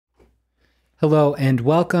Hello and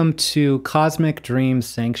welcome to Cosmic Dream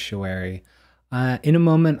Sanctuary. In a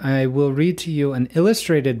moment, I will read to you an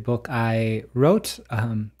illustrated book I wrote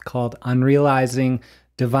called Unrealizing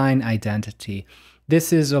Divine Identity.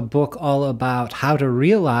 This is a book all about how to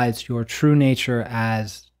realize your true nature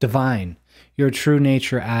as divine, your true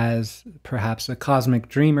nature as perhaps a cosmic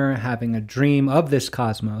dreamer having a dream of this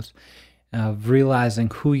cosmos, of realizing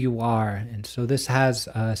who you are. And so this has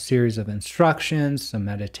a series of instructions, some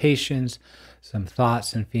meditations, some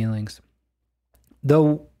thoughts and feelings.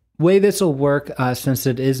 The way this will work, since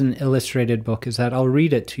it is an illustrated book, is that I'll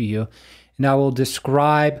read it to you and I will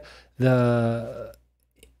describe the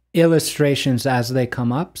illustrations as they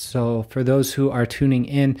come up. So for those who are tuning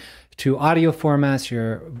in to audio formats,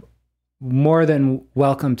 you're more than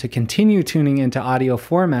welcome to continue tuning into audio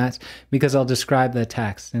formats because I'll describe the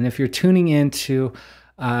text. And if you're tuning into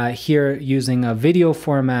here using a video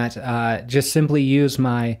format, just simply use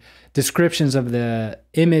my descriptions of the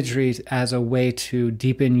imagery as a way to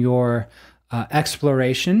deepen your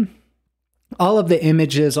exploration. All of the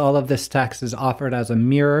images, all of this text is offered as a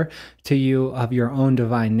mirror to you of your own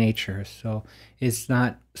divine nature. So it's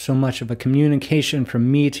not so much of a communication from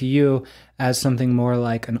me to you as something more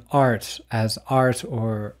like an art, as art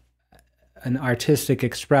or an artistic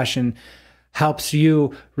expression helps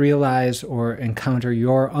you realize or encounter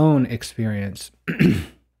your own experience.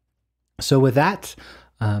 So with that,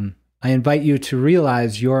 I invite you to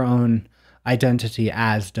realize your own identity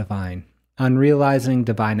as divine. Unrealizing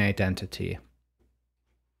divine identity.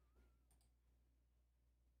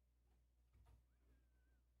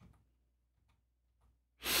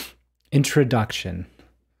 Introduction.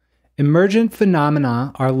 Emergent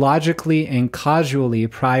phenomena are logically and causally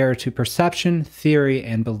prior to perception, theory,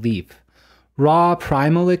 and belief. Raw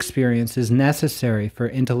primal experience is necessary for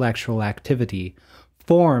intellectual activity.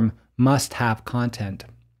 Form must have content.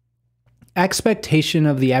 Expectation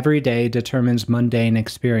of the everyday determines mundane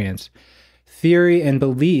experience. Theory and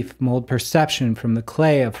belief mold perception from the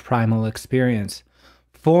clay of primal experience.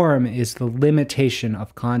 Form is the limitation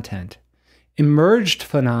of content. Emerged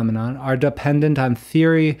phenomena are dependent on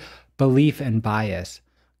theory, belief, and bias.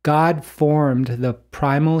 God formed the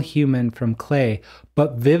primal human from clay,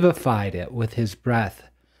 but vivified it with his breath.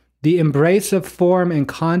 The embrace of form and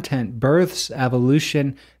content births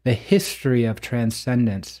evolution, the history of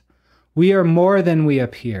transcendence. We are more than we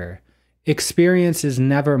appear. Experience is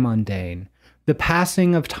never mundane. The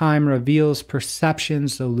passing of time reveals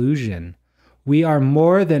perception's illusion. We are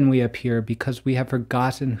more than we appear because we have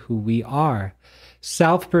forgotten who we are.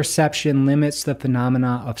 Self-perception limits the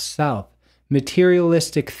phenomena of self.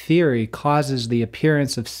 Materialistic theory causes the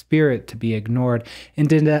appearance of spirit to be ignored and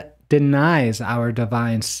denies our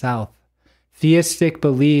divine self. Theistic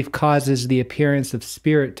belief causes the appearance of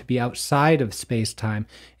spirit to be outside of space-time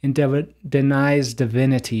and denies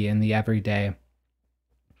divinity in the everyday.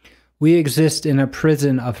 We exist in a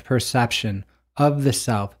prison of perception, of the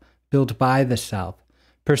self, built by the self.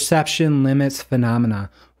 Perception limits phenomena,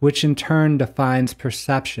 which in turn defines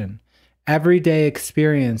perception. Everyday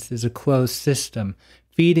experience is a closed system,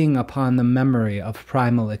 feeding upon the memory of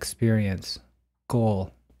primal experience.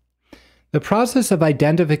 Goal. The process of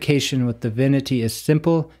identification with divinity is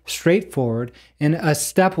simple, straightforward, and a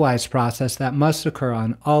stepwise process that must occur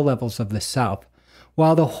on all levels of the self.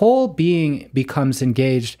 While the whole being becomes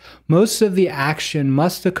engaged, most of the action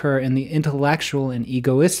must occur in the intellectual and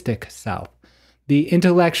egoistic self. The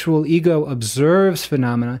intellectual ego observes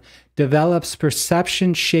phenomena, develops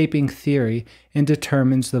perception-shaping theory, and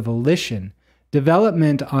determines the volition.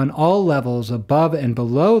 Development on all levels above and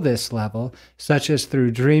below this level, such as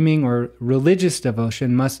through dreaming or religious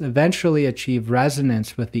devotion, must eventually achieve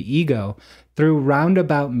resonance with the ego through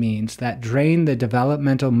roundabout means that drain the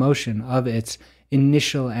developmental motion of its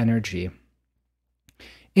initial energy.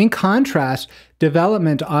 In contrast,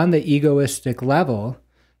 development on the egoistic level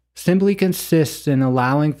simply consists in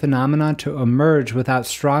allowing phenomena to emerge without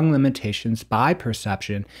strong limitations by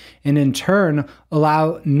perception, and in turn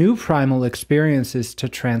allow new primal experiences to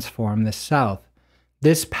transform the self.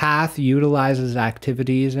 This path utilizes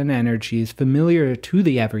activities and energies familiar to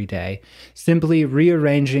the everyday, simply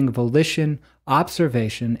rearranging volition,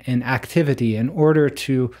 observation, and activity in order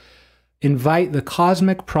to invite the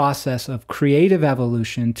cosmic process of creative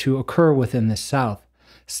evolution to occur within the self.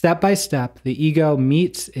 Step by step, the ego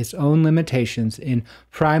meets its own limitations in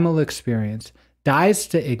primal experience, dies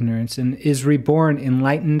to ignorance, and is reborn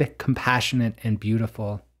enlightened, compassionate, and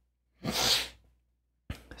beautiful.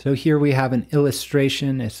 So here we have an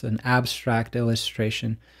illustration. It's an abstract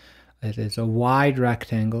illustration. It is a wide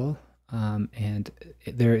rectangle, and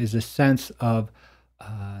there is a sense of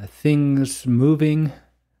things moving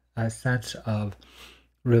a sense of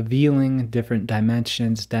revealing different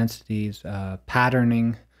dimensions, densities,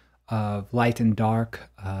 patterning of light and dark,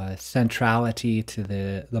 centrality to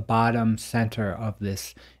the bottom center of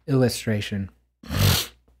this illustration.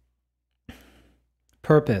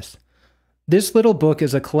 Purpose. This little book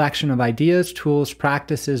is a collection of ideas, tools,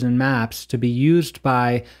 practices, and maps to be used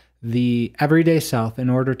by the everyday self in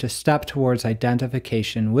order to step towards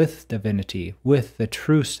identification with divinity, with the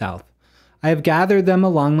true self. I have gathered them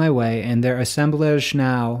along my way, and their assemblage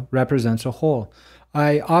now represents a whole.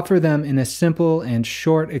 I offer them in a simple and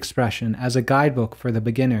short expression as a guidebook for the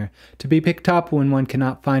beginner, to be picked up when one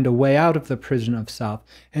cannot find a way out of the prison of self,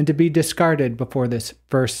 and to be discarded before this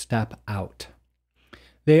first step out.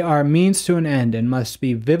 They are means to an end and must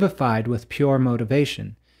be vivified with pure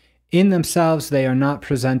motivation. In themselves, they are not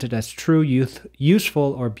presented as true,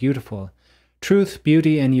 useful, or beautiful. Truth,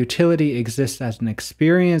 beauty, and utility exist as an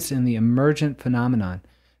experience in the emergent phenomenon.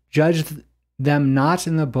 Judge them not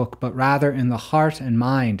in the book, but rather in the heart and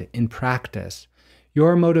mind, in practice.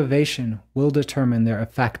 Your motivation will determine their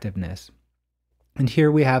effectiveness. And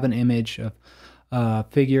here we have an image of a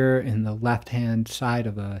figure in the left-hand side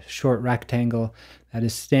of a short rectangle that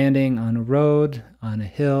is standing on a road, on a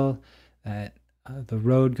hill, that the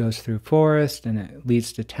road goes through forest and it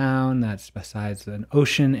leads to town that's besides an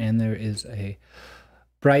ocean, and there is a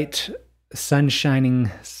bright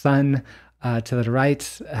sun-shining sun to the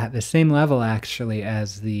right at the same level actually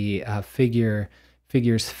as the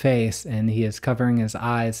figure's face, and he is covering his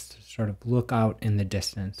eyes to sort of look out in the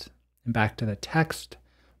distance. And back to the text,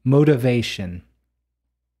 motivation.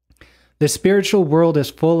 The spiritual world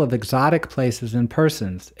is full of exotic places and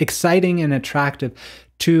persons, exciting and attractive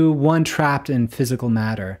to one trapped in physical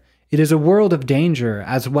matter. It is a world of danger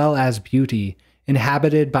as well as beauty,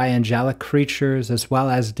 inhabited by angelic creatures as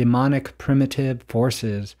well as demonic primitive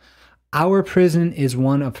forces. Our prison is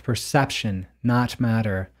one of perception, not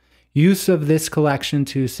matter. Use of this collection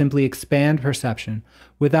to simply expand perception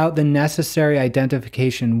without the necessary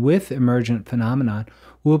identification with emergent phenomenon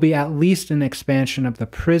will be at least an expansion of the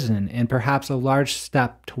prison and perhaps a large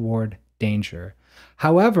step toward danger.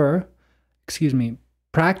 However,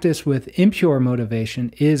 practice with impure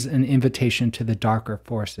motivation is an invitation to the darker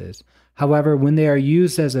forces. However, when they are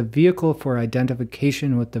used as a vehicle for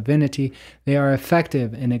identification with divinity, they are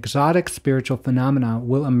effective and exotic spiritual phenomena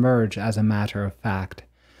will emerge as a matter of fact.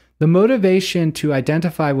 The motivation to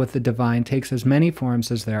identify with the divine takes as many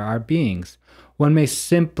forms as there are beings. One may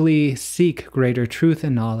simply seek greater truth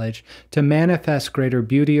and knowledge, to manifest greater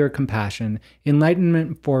beauty or compassion,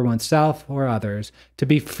 enlightenment for oneself or others, to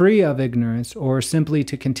be free of ignorance, or simply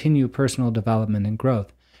to continue personal development and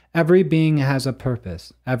growth. Every being has a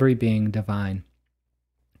purpose, every being divine.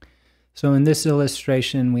 So in this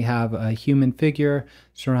illustration, we have a human figure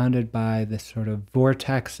surrounded by this sort of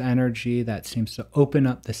vortex energy that seems to open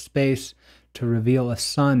up the space to reveal a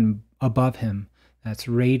sun above him that's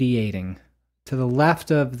radiating. To the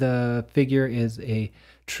left of the figure is a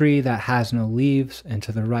tree that has no leaves, and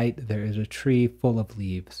to the right there is a tree full of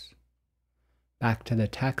leaves. Back to the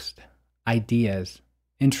text. Ideas.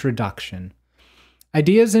 Introduction.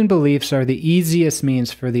 Ideas and beliefs are the easiest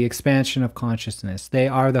means for the expansion of consciousness. They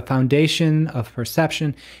are the foundation of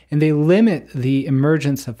perception, and they limit the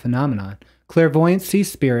emergence of phenomenon. Clairvoyants see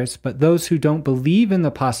spirits, but those who don't believe in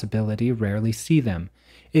the possibility rarely see them.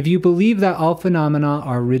 If you believe that all phenomena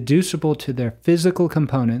are reducible to their physical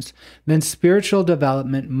components, then spiritual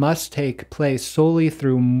development must take place solely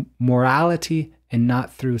through morality and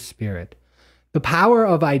not through spirit. The power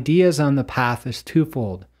of ideas on the path is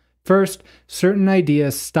twofold. First, certain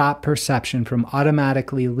ideas stop perception from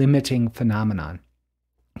automatically limiting phenomenon.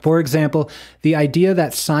 For example, the idea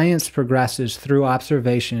that science progresses through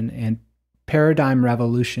observation and paradigm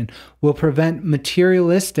revolution will prevent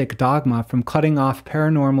materialistic dogma from cutting off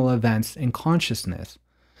paranormal events in consciousness.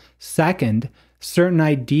 Second, certain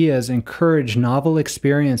ideas encourage novel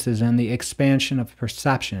experiences and the expansion of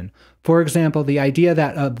perception. For example, the idea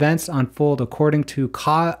that events unfold according to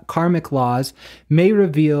karmic laws may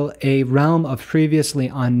reveal a realm of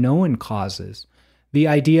previously unknown causes. The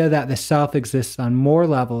idea that the self exists on more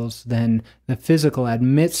levels than the physical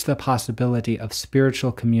admits the possibility of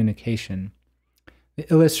spiritual communication. The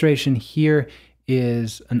illustration here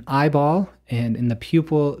is an eyeball, and in the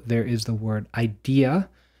pupil there is the word idea,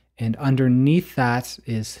 and underneath that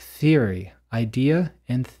is theory, idea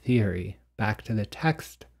and theory. Back to the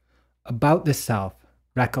text. About the self,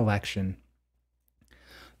 recollection.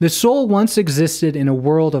 The soul once existed in a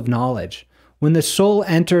world of knowledge. When the soul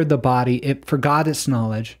entered the body, it forgot its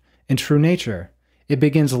knowledge and true nature. It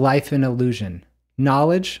begins life in illusion.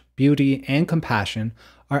 Knowledge, beauty, and compassion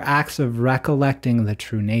are acts of recollecting the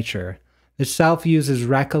true nature. The self uses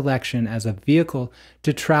recollection as a vehicle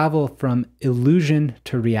to travel from illusion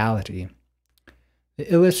to reality.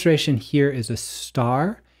 The illustration here is a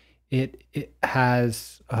star. It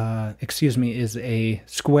has, is a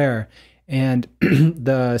square, and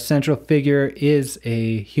the central figure is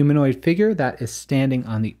a humanoid figure that is standing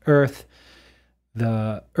on the earth.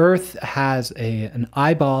 The earth has an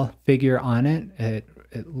eyeball figure on it.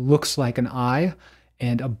 It looks like an eye,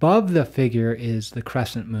 and above the figure is the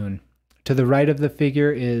crescent moon. To the right of the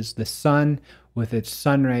figure is the sun with its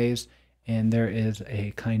sun rays, and there is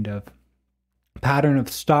a kind of pattern of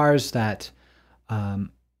stars that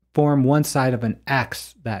form one side of an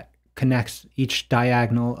X that connects each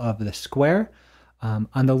diagonal of the square.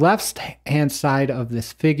 On the left-hand side of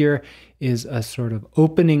this figure is a sort of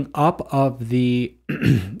opening up of the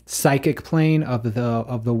psychic plane of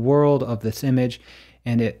the world of this image,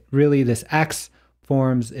 and this X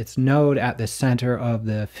forms its node at the center of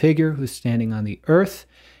the figure who's standing on the earth.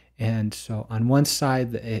 And so on one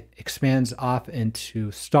side, it expands off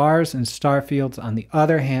into stars and star fields. On the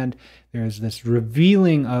other hand, there's this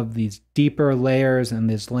revealing of these deeper layers and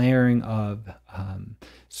this layering of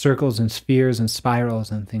circles and spheres and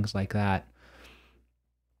spirals and things like that.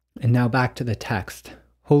 And now back to the text.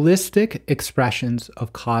 Holistic expressions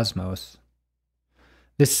of cosmos.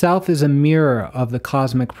 The self is a mirror of the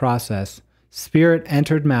cosmic process. Spirit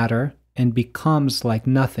entered matter and becomes like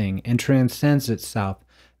nothing and transcends itself,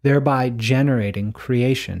 thereby generating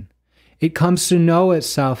creation. It comes to know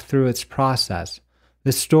itself through its process.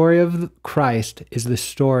 The story of Christ is the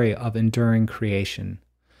story of enduring creation.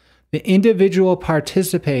 The individual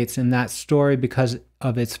participates in that story because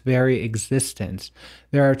of its very existence.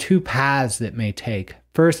 There are two paths it may take.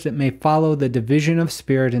 First, it may follow the division of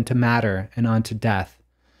spirit into matter and onto death.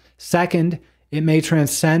 Second, it may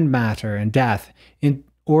transcend matter and death in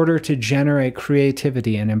order to generate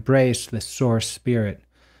creativity and embrace the source spirit.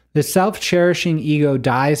 The self-cherishing ego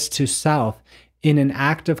dies to self in an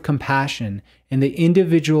act of compassion, and the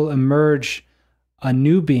individual emerge a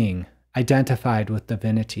new being identified with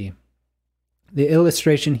divinity. The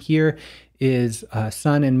illustration here is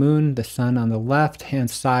sun and moon. The sun on the left-hand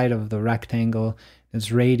side of the rectangle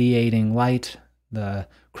is radiating light. The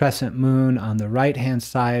crescent moon on the right-hand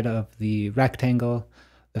side of the rectangle,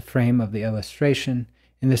 the frame of the illustration.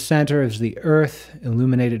 In the center is the earth,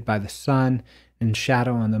 illuminated by the sun, and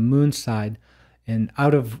shadow on the moon side. And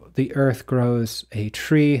out of the earth grows a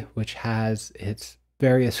tree which has its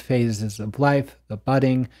various phases of life, the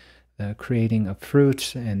budding, the creating of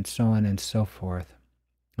fruits, and so on and so forth.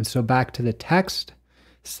 And so back to the text,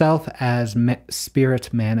 self as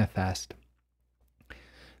spirit manifest.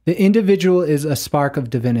 The individual is a spark of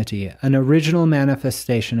divinity, an original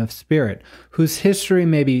manifestation of spirit, whose history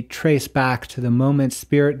may be traced back to the moment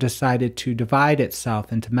spirit decided to divide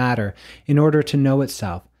itself into matter in order to know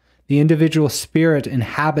itself. The individual spirit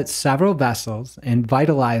inhabits several vessels and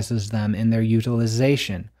vitalizes them in their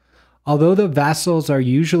utilization. Although the vessels are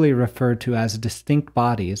usually referred to as distinct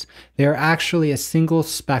bodies, they are actually a single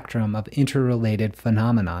spectrum of interrelated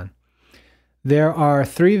phenomenon. There are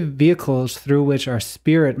three vehicles through which our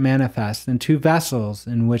spirit manifests and two vessels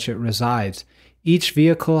in which it resides. Each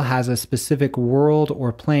vehicle has a specific world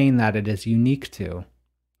or plane that it is unique to.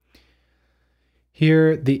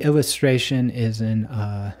 Here, the illustration is in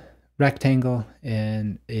a rectangle,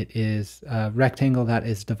 and it is a rectangle that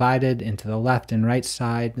is divided into the left and right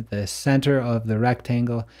side. The center of the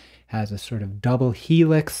rectangle has a sort of double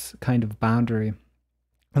helix kind of boundary.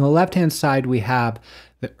 On the left-hand side, we have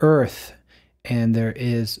the earth, and there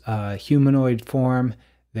is a humanoid form.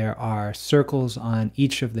 There are circles on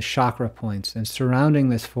each of the chakra points, and surrounding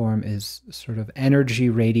this form is sort of energy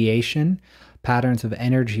radiation, patterns of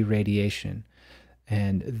energy radiation.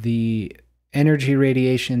 And the energy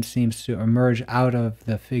radiation seems to emerge out of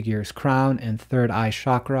the figure's crown and third eye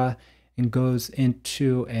chakra and goes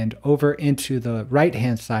into and over into the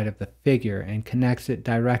right-hand side of the figure and connects it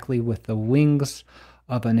directly with the wings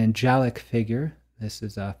of an angelic figure. This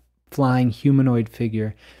is a flying humanoid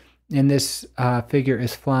figure, and this figure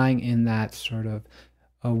is flying in that sort of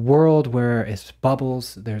a world where it's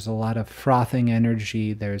bubbles. There's a lot of frothing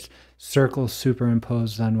energy. There's circles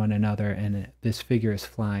superimposed on one another, and this figure is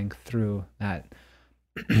flying through that.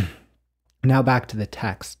 Now back to the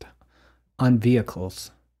text on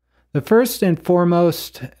vehicles. The first and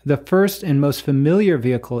most familiar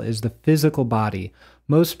vehicle is the physical body.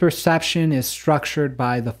 Most perception is structured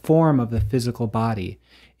by the form of the physical body.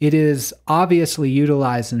 It is obviously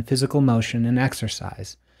utilized in physical motion and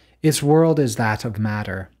exercise. Its world is that of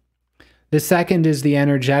matter. The second is the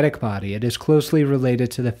energetic body. It is closely related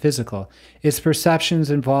to the physical. Its perceptions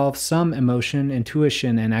involve some emotion,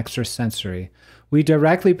 intuition, and extrasensory. We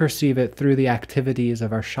directly perceive it through the activities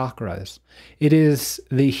of our chakras. It is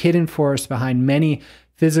the hidden force behind many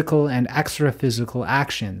physical and extra-physical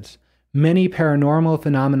actions. Many paranormal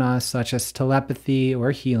phenomena such as telepathy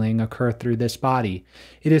or healing occur through this body.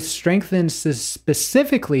 It is strengthened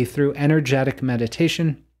specifically through energetic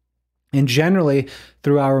meditation and generally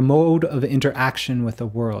through our mode of interaction with the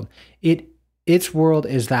world. Its world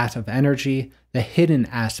is that of energy, the hidden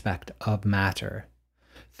aspect of matter.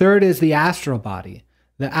 Third is the astral body.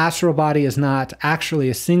 The astral body is not actually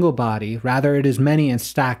a single body, rather it is many and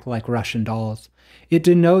stacked like Russian dolls. It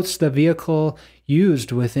denotes the vehicle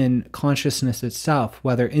used within consciousness itself,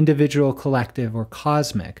 whether individual, collective, or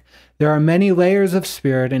cosmic. There are many layers of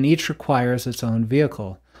spirit and each requires its own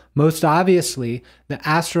vehicle. Most obviously, the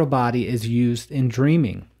astral body is used in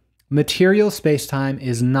dreaming. Material space-time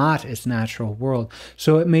is not its natural world,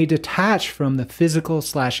 so it may detach from the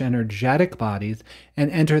physical/energetic bodies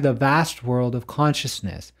and enter the vast world of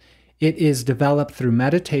consciousness. It is developed through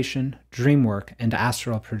meditation, dream work, and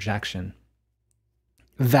astral projection.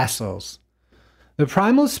 Vessels. The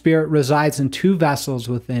primal spirit resides in two vessels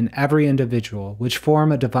within every individual, which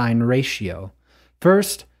form a divine ratio.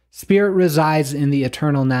 First, spirit resides in the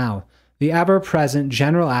eternal now, the ever-present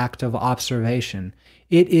general act of observation.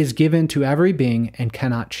 It is given to every being and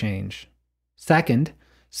cannot change. Second,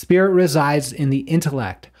 spirit resides in the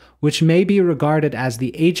intellect, which may be regarded as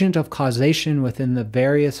the agent of causation within the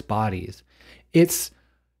various bodies. It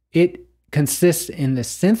consists in the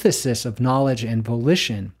synthesis of knowledge and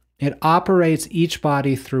volition. It operates each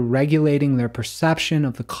body through regulating their perception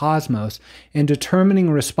of the cosmos and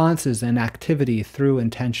determining responses and activity through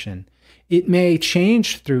intention. It may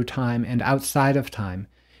change through time and outside of time.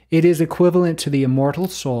 It is equivalent to the immortal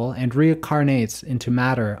soul and reincarnates into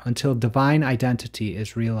matter until divine identity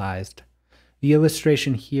is realized. The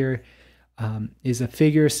illustration here is a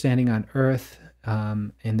figure standing on earth,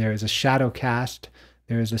 and there is a shadow cast.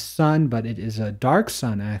 There is a sun, but it is a dark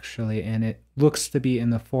sun actually, and it looks to be in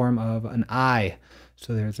the form of an eye.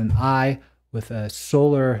 So there's an eye with a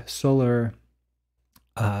solar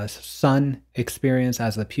sun experience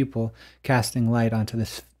as the pupil, casting light onto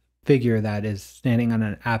this figure that is standing on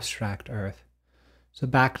an abstract earth. So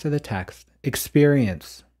back to the text.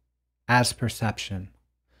 Experience as perception.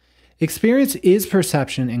 Experience is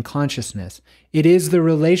perception and consciousness. It is the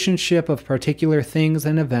relationship of particular things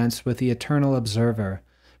and events with the eternal observer.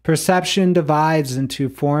 Perception divides into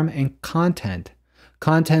form and content.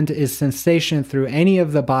 Content is sensation through any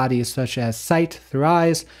of the bodies, such as sight through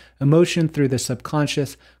eyes, emotion through the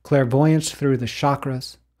subconscious, clairvoyance through the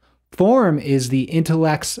chakras. Form is the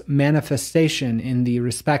intellect's manifestation in the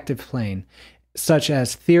respective plane, such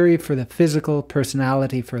as theory for the physical,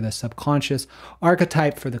 personality for the subconscious,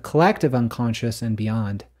 archetype for the collective unconscious, and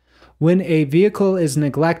beyond. When a vehicle is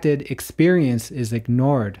neglected, experience is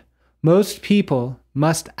ignored. Most people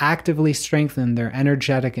must actively strengthen their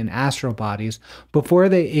energetic and astral bodies before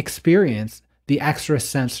they experience the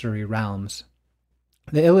extrasensory realms.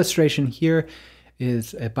 The illustration here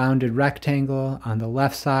is a bounded rectangle, on the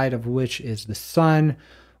left side of which is the sun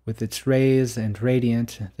with its rays and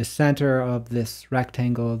radiant. The center of this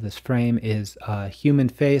rectangle, this frame, is a human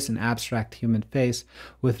face, an abstract human face,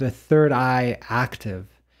 with the third eye active.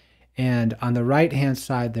 And on the right-hand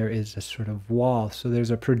side, there is a sort of wall. So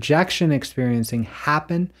there's a projection experiencing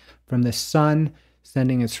happen from the sun,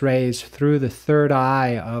 sending its rays through the third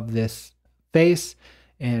eye of this face,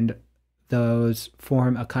 and those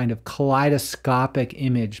form a kind of kaleidoscopic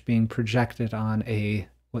image being projected on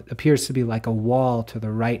what appears to be like a wall to the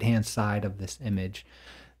right-hand side of this image.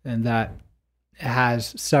 And that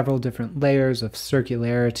has several different layers of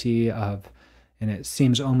circularity and it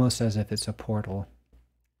seems almost as if it's a portal.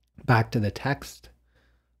 Back to the text.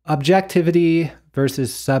 Objectivity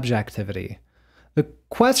versus subjectivity. The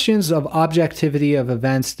questions of objectivity of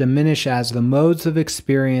events diminish as the modes of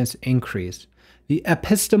experience increase. The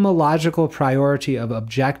epistemological priority of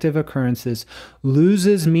objective occurrences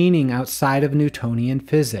loses meaning outside of Newtonian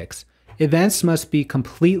physics. Events must be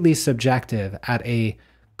completely subjective at a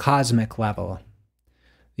cosmic level.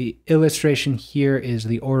 The illustration here is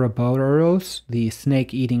the Ouroboros, the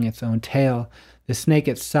snake eating its own tail. The snake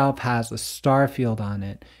itself has a star field on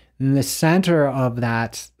it. In the center of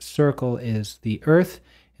that circle is the Earth,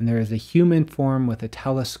 and there is a human form with a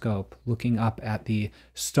telescope looking up at the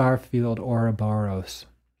starfield Ouroboros.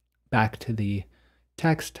 Back to the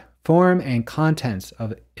text. Form and contents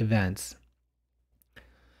of events.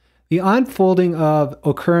 The unfolding of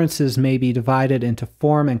occurrences may be divided into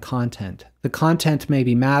form and content. The content may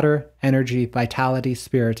be matter, energy, vitality,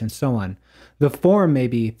 spirit, and so on. The form may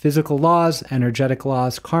be physical laws, energetic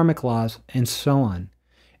laws, karmic laws, and so on.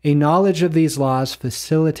 A knowledge of these laws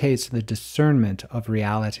facilitates the discernment of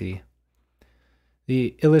reality.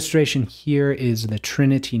 The illustration here is the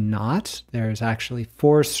Trinity knot. There's actually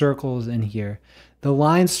 4 circles in here. The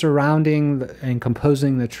lines surrounding and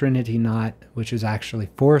composing the Trinity knot, which is actually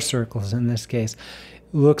 4 circles in this case,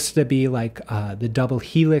 looks to be like the double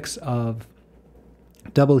helix of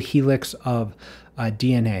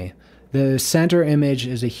DNA. The center image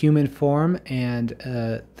is a human form, and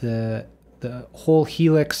the whole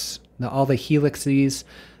helix, all the helices,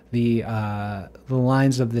 the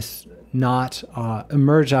lines of this knot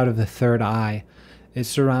emerge out of the third eye. It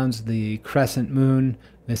surrounds the crescent moon,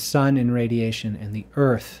 the sun in radiation, and the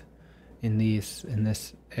earth in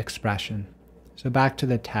this expression. So back to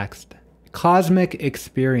the text. Cosmic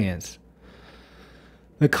experience.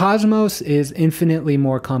 The cosmos is infinitely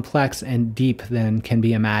more complex and deep than can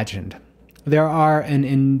be imagined. There are an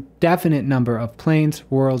indefinite number of planes,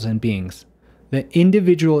 worlds, and beings. The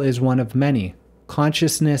individual is one of many.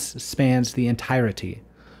 Consciousness spans the entirety.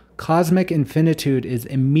 Cosmic infinitude is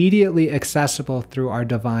immediately accessible through our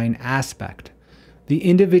divine aspect. The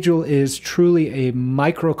individual is truly a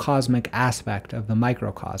microcosmic aspect of the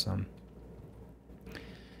microcosm.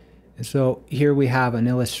 And so here we have an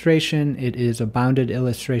illustration. It is a bounded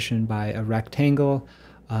illustration by a rectangle,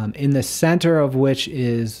 in the center of which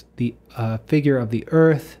is the figure of the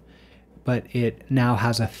earth, but it now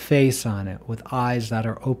has a face on it with eyes that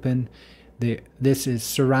are open. This is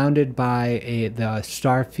surrounded by the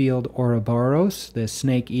star field Ouroboros, the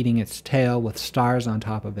snake eating its tail with stars on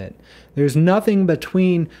top of it. There's nothing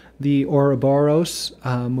between the Ouroboros,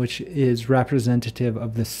 which is representative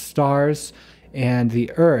of the stars, and the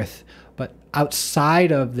earth. But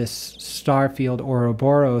outside of this star field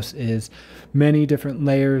Ouroboros is many different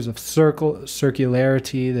layers of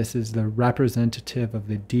circularity. This is the representative of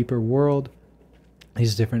the deeper world,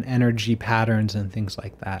 these different energy patterns and things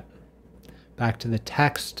like that. Back to the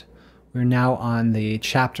text. We're now on the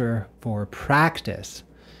chapter for practice.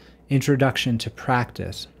 Introduction to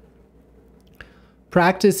practice.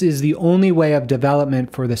 Practice is the only way of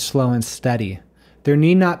development for the slow and steady. There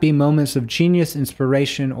need not be moments of genius,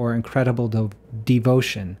 inspiration, or incredible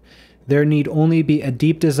devotion. There need only be a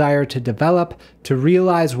deep desire to develop, to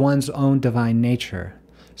realize one's own divine nature.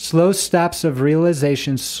 Slow steps of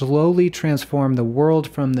realization slowly transform the world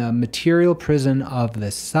from the material prison of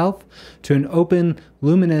the self to an open,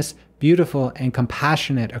 luminous, beautiful, and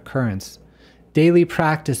compassionate occurrence. Daily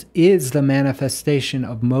practice is the manifestation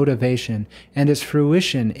of motivation, and its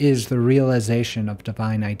fruition is the realization of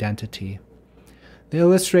divine identity. The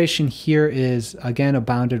illustration here is, again, a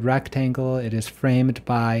bounded rectangle. It is framed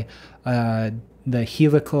by the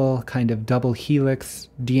helical, kind of double helix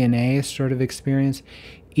DNA sort of experience.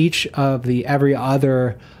 Each of the every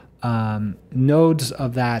other nodes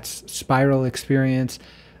of that spiral experience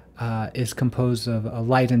is composed of a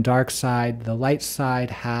light and dark side. The light side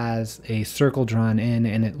has a circle drawn in,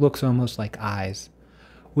 and it looks almost like eyes.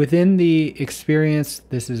 Within the experience,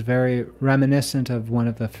 this is very reminiscent of one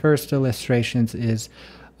of the first illustrations, is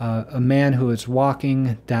a man who is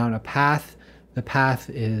walking down a path. The path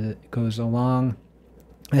goes along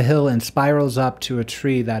a hill and spirals up to a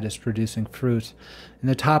tree that is producing fruit. In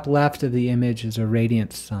the top left of the image is a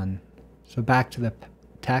radiant sun. So back to the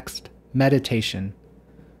text. Meditation.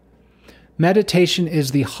 Meditation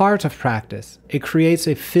is the heart of practice. It creates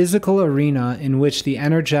a physical arena in which the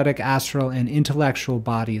energetic, astral, and intellectual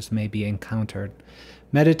bodies may be encountered.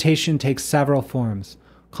 Meditation takes several forms: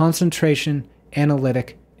 concentration,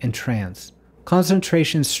 analytic, and trance.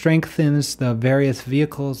 Concentration strengthens the various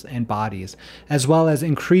vehicles and bodies, as well as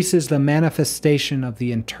increases the manifestation of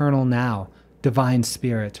the internal now, divine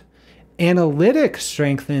spirit. Analytic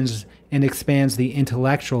strengthens and expands the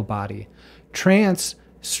intellectual body. Trance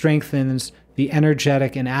strengthens the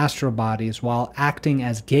energetic and astral bodies while acting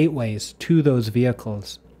as gateways to those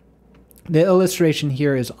vehicles. The illustration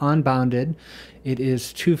here is unbounded. It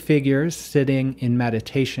is 2 figures sitting in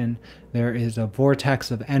meditation. There is a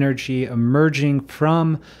vortex of energy emerging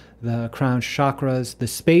from the crown chakras. The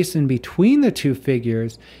space in between the 2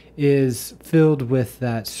 figures is filled with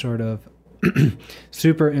that sort of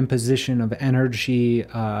superimposition of energy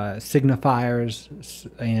signifiers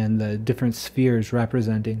and the different spheres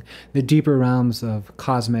representing the deeper realms of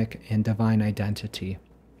cosmic and divine identity.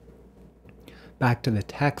 Back to the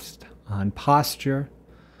text on posture.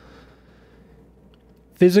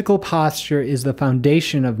 Physical posture is the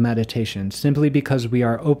foundation of meditation, simply because we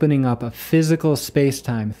are opening up a physical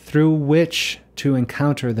space-time through which to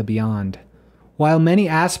encounter the beyond. While many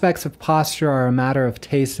aspects of posture are a matter of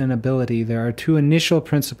taste and ability, there are two initial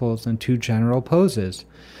principles and two general poses.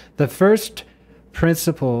 The first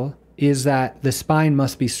principle is that the spine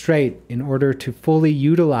must be straight in order to fully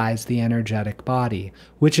utilize the energetic body,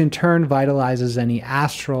 which in turn vitalizes any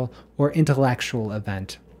astral or intellectual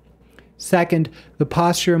event. Second, the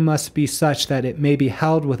posture must be such that it may be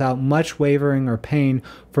held without much wavering or pain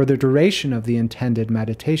for the duration of the intended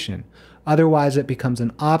meditation. Otherwise, it becomes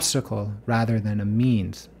an obstacle rather than a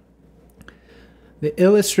means. The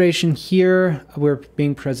illustration here we're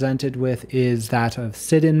being presented with is that of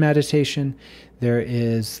sit-in meditation. There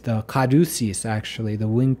is the caduceus, actually, the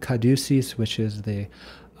winged caduceus, which is the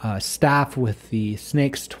staff with the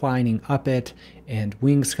snakes twining up it and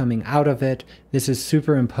wings coming out of it. This is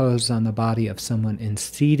superimposed on the body of someone in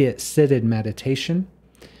seated meditation.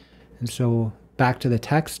 And so back to the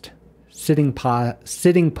text, sitting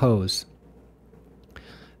pose.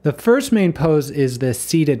 The first main pose is the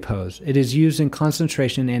seated pose. It is used in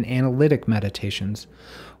concentration and analytic meditations.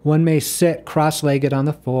 One may sit cross-legged on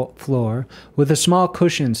the floor with a small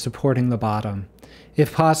cushion supporting the bottom.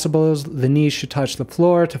 If possible, the knees should touch the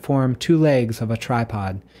floor to form two legs of a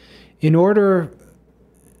tripod. In order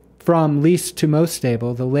from least to most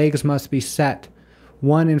stable, the legs must be set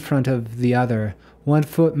one in front of the other. One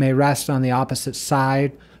foot may rest on the opposite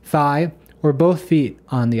thigh, or both feet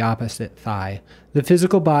on the opposite thigh. The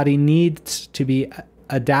physical body needs to be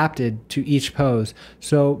adapted to each pose,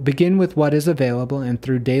 so begin with what is available and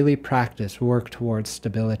through daily practice work towards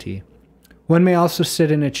stability. One may also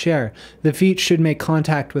sit in a chair. The feet should make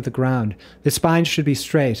contact with the ground. The spine should be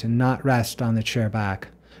straight and not rest on the chair back.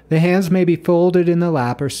 The hands may be folded in the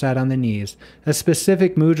lap or set on the knees. A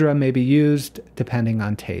specific mudra may be used depending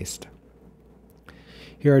on taste.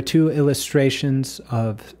 Here are two illustrations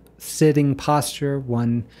of sitting posture,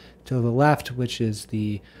 one to the left, which is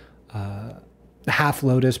the half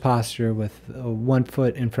lotus posture with one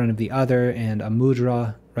foot in front of the other and a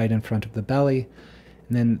mudra right in front of the belly.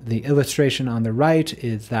 And then the illustration on the right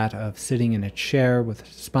is that of sitting in a chair with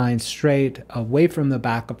spine straight, away from the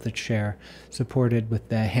back of the chair, supported with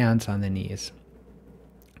the hands on the knees.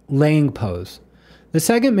 Laying pose. The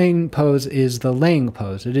second main pose is the laying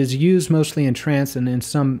pose. It is used mostly in trance and in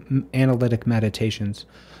some analytic meditations.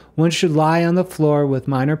 One should lie on the floor with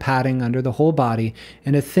minor padding under the whole body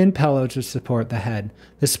and a thin pillow to support the head.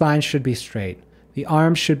 The spine should be straight. The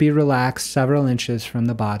arms should be relaxed several inches from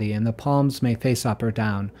the body, and the palms may face up or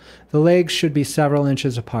down. The legs should be several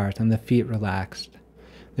inches apart and the feet relaxed.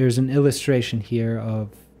 There's an illustration here of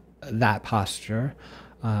that posture.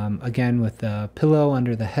 Again, with the pillow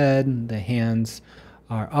under the head, the hands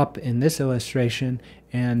are up in this illustration,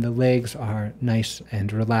 and the legs are nice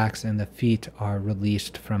and relaxed, and the feet are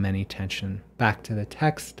released from any tension. Back to the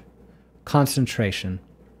text. Concentration.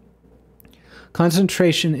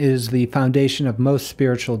 Concentration is the foundation of most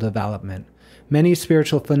spiritual development. Many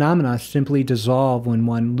spiritual phenomena simply dissolve when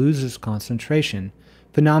one loses concentration.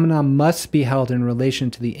 Phenomena must be held in relation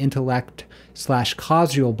to the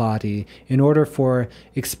intellect/causal body in order for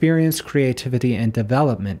experience, creativity, and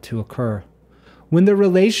development to occur. When the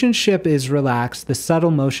relationship is relaxed, the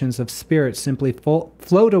subtle motions of spirit simply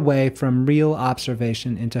float away from real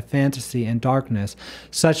observation into fantasy and darkness,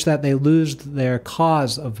 such that they lose their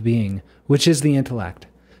cause of being, which is the intellect.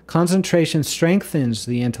 Concentration strengthens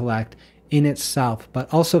the intellect in itself,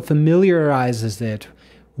 but also familiarizes it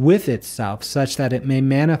with itself, such that it may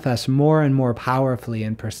manifest more and more powerfully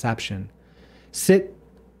in perception.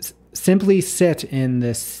 Simply sit in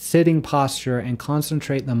this sitting posture and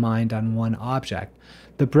concentrate the mind on one object.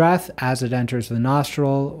 The breath, as it enters the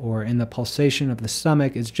nostril or in the pulsation of the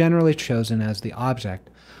stomach, is generally chosen as the object.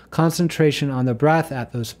 Concentration on the breath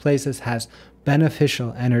at those places has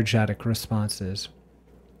beneficial energetic responses.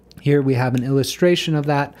 Here we have an illustration of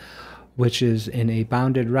that, which is in a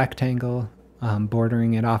bounded rectangle,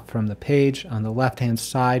 bordering it off from the page. On the left-hand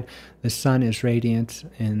side, the sun is radiant.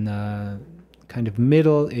 In the kind of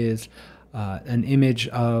middle is an image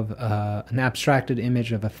of an abstracted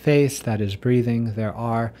image of a face that is breathing. There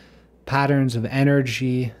are patterns of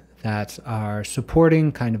energy that are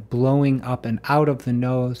supporting, kind of blowing up and out of the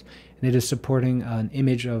nose, and it is supporting an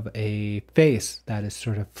image of a face that is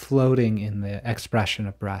sort of floating in the expression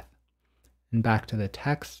of breath. And back to the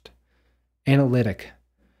text. Analytic.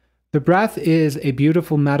 The breath is a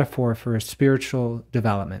beautiful metaphor for a spiritual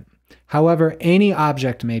development. However, any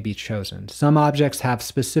object may be chosen. Some objects have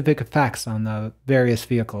specific effects on the various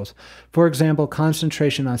vehicles. For example,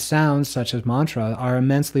 concentration on sounds, such as mantra, are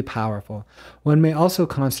immensely powerful. One may also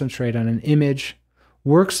concentrate on an image,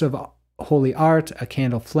 works of holy art, a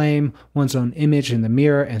candle flame, one's own image in the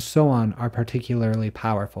mirror, and so on are particularly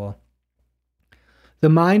powerful. The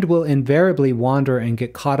mind will invariably wander and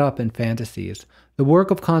get caught up in fantasies. The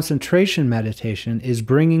work of concentration meditation is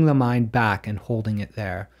bringing the mind back and holding it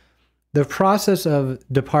there. The process of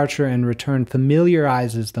departure and return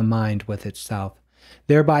familiarizes the mind with itself,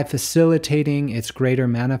 thereby facilitating its greater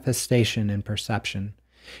manifestation in perception.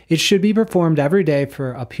 It should be performed every day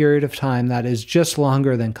for a period of time that is just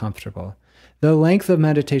longer than comfortable. The length of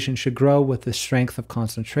meditation should grow with the strength of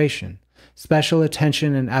concentration. Special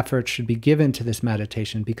attention and effort should be given to this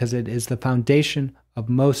meditation because it is the foundation of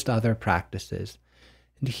most other practices.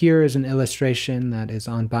 And here is an illustration that is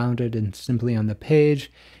unbounded and simply on the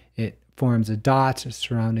page. It forms a dot.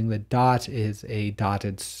 Surrounding the dot is a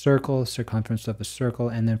dotted circle, circumference of a circle.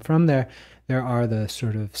 And then from there are the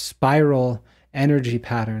sort of spiral energy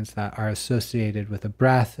patterns that are associated with the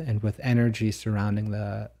breath and with energy surrounding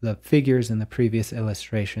the figures in the previous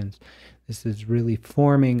illustrations. This is really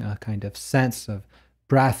forming a kind of sense of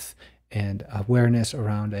breath and awareness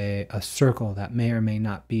around a circle that may or may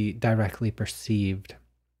not be directly perceived.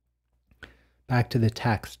 Back to the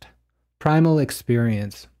text. Primal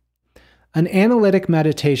experience. An analytic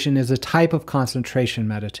meditation is a type of concentration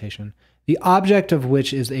meditation, the object of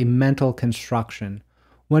which is a mental construction.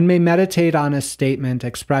 One may meditate on a statement,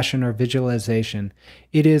 expression, or visualization.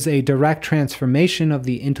 It is a direct transformation of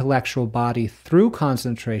the intellectual body through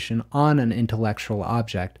concentration on an intellectual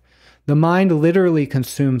object. The mind literally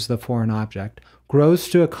consumes the foreign object, grows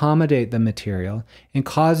to accommodate the material, and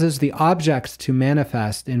causes the objects to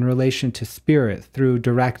manifest in relation to spirit through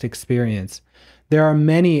direct experience. There are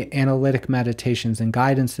many analytic meditations and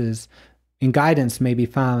guidance may be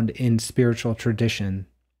found in spiritual tradition.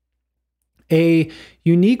 A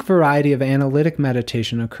unique variety of analytic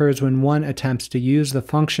meditation occurs when one attempts to use the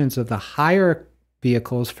functions of the higher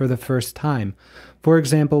vehicles for the first time. For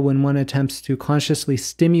example, when one attempts to consciously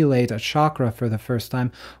stimulate a chakra for the first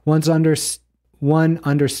time, understanding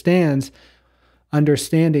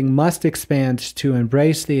must expand to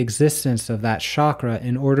embrace the existence of that chakra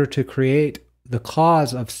in order to create the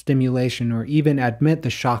cause of stimulation or even admit the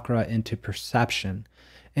chakra into perception.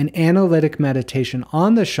 An analytic meditation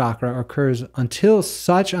on the chakra occurs until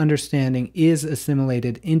such understanding is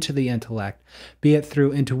assimilated into the intellect, be it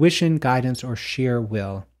through intuition, guidance, or sheer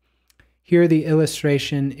will. Here the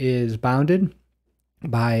illustration is bounded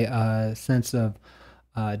by a sense of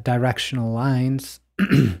directional lines,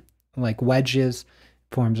 like wedges,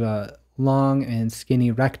 forms a long and skinny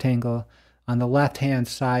rectangle. On the left-hand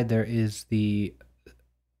side, there is the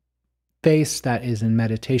face that is in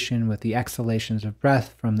meditation with the exhalations of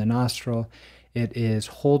breath from the nostril. It is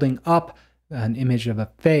holding up an image of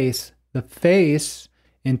a face. The face,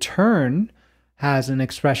 in turn, has an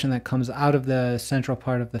expression that comes out of the central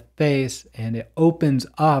part of the face, and it opens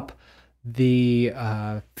up the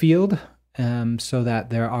field so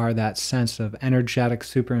that there are that sense of energetic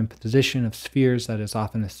superimposition of spheres that is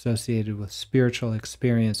often associated with spiritual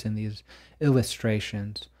experience in these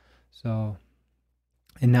illustrations.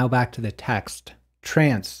 And now back to the text.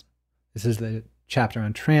 Trance. This is the chapter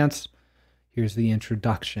on trance. Here's the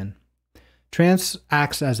introduction. Trance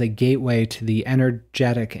acts as a gateway to the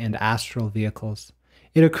energetic and astral vehicles.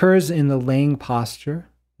 It occurs in the laying posture.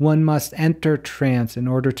 One must enter trance in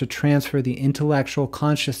order to transfer the intellectual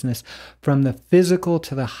consciousness from the physical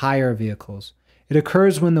to the higher vehicles. It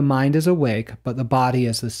occurs when the mind is awake, but the body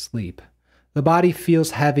is asleep. The body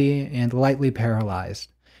feels heavy and lightly paralyzed.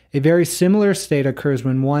 A very similar state occurs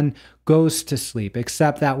when one goes to sleep,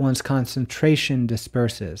 except that one's concentration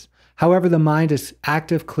disperses. However, the mind is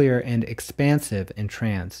active, clear, and expansive in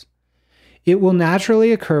trance. It will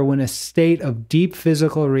naturally occur when a state of deep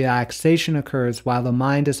physical relaxation occurs while the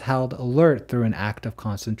mind is held alert through an act of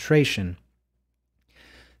concentration.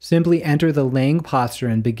 Simply enter the laying posture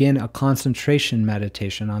and begin a concentration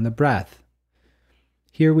meditation on the breath.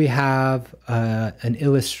 Here we have an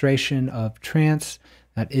illustration of trance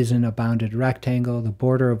that is in a bounded rectangle, the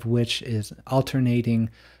border of which is alternating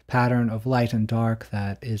pattern of light and dark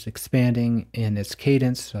that is expanding in its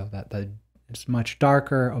cadence so that it's much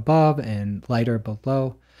darker above and lighter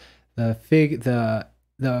below. The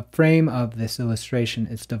frame of this illustration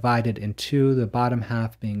is divided in two, the bottom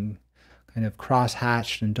half being kind of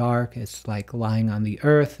cross-hatched and dark. It's like lying on the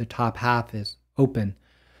earth. The top half is open.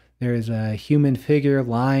 There is a human figure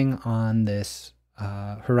lying on this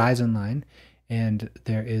horizon line, and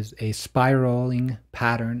there is a spiraling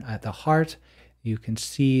pattern at the heart. You can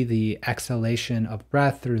see the exhalation of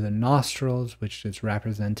breath through the nostrils, which is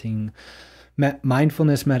representing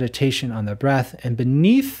mindfulness meditation on the breath. And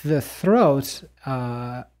beneath the throat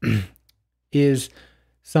is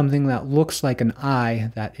something that looks like an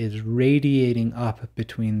eye that is radiating up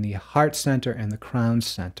between the heart center and the crown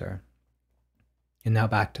center. And now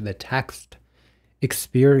back to the text.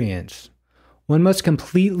 Experience. One must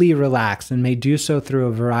completely relax and may do so through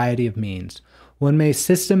a variety of means. One may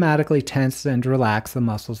systematically tense and relax the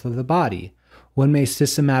muscles of the body. One may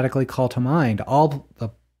systematically call to mind all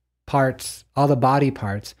the body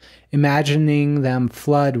parts, imagining them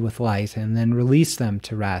flood with light and then release them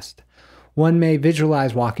to rest. One may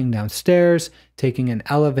visualize walking downstairs, taking an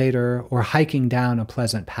elevator, or hiking down a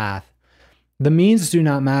pleasant path. The means do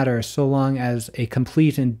not matter so long as a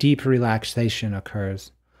complete and deep relaxation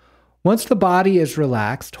occurs. Once the body is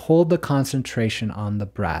relaxed, hold the concentration on the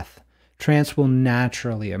breath. Trance will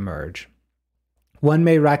naturally emerge. One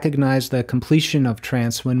may recognize the completion of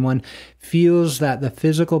trance when one feels that the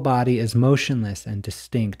physical body is motionless and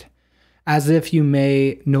distinct, as if you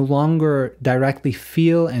may no longer directly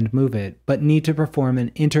feel and move it, but need to perform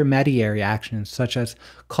an intermediary action such as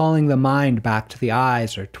calling the mind back to the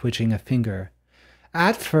eyes or twitching a finger.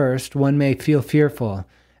 At first, one may feel fearful,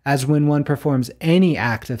 as when one performs any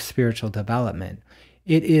act of spiritual development.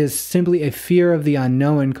 It is simply a fear of the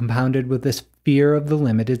unknown compounded with this fear of the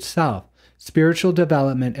limited self. Spiritual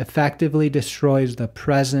development effectively destroys the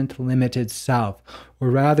present limited self, or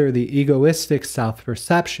rather the egoistic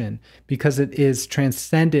self-perception, because it is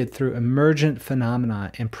transcended through emergent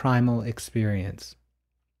phenomena and primal experience.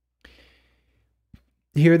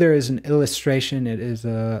 Here there is an illustration. It is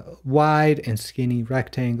a wide and skinny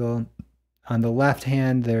rectangle. On the left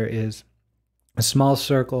hand there is a small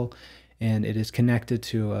circle, and it is connected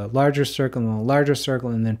to a larger circle and a larger circle,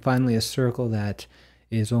 and then finally a circle that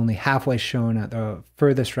is only halfway shown at the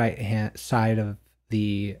furthest right hand side of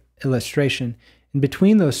the illustration. And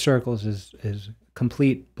between those circles is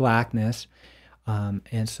complete blackness.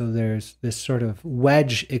 And so there's this sort of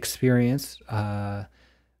wedge experience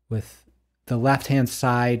with the left-hand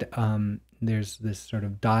side. There's this sort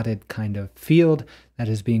of dotted kind of field that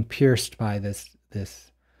is being pierced by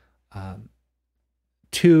this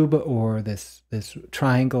tube, or this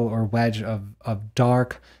triangle or wedge of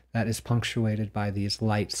dark that is punctuated by these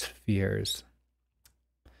light spheres.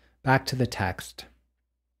 Back to the text.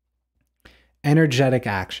 Energetic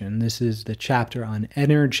action. This is the chapter on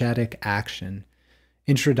energetic action.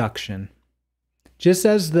 Introduction. Just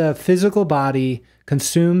as the physical body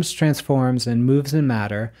consumes, transforms, and moves in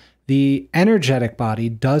matter, the energetic body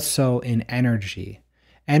does so in energy.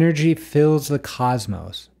 Energy fills the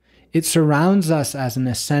cosmos. It surrounds us as an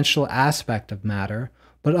essential aspect of matter,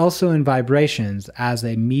 but also in vibrations as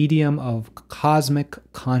a medium of cosmic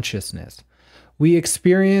consciousness. We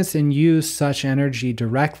experience and use such energy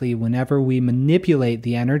directly whenever we manipulate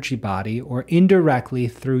the energy body, or indirectly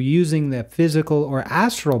through using the physical or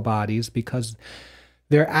astral bodies, because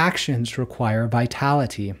their actions require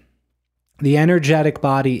vitality. The energetic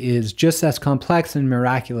body is just as complex and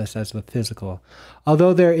miraculous as the physical.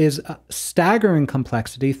 Although there is a staggering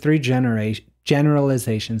complexity, three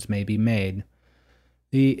generalizations may be made.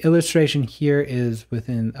 The illustration here is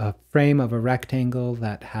within a frame of a rectangle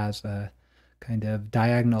that has a kind of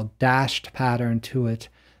diagonal dashed pattern to it.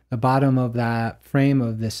 The bottom of that frame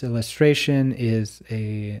of this illustration is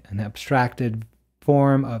an abstracted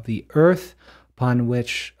form of the earth, upon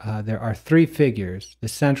which there are three figures. The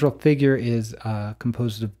central figure is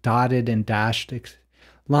composed of dotted and dashed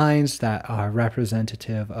lines that are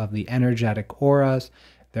representative of the energetic auras.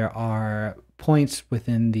 There are points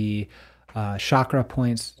within the chakra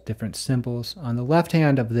points, different symbols. On the left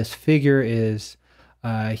hand of this figure is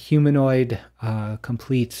a humanoid,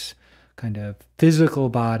 complete kind of physical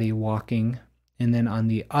body walking. And then on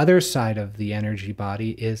the other side of the energy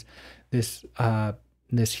body is this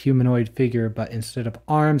humanoid figure, but instead of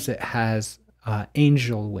arms, it has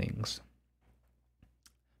angel wings.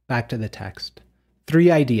 Back to the text. Three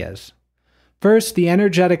ideas. First, the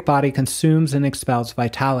energetic body consumes and expels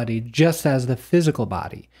vitality just as the physical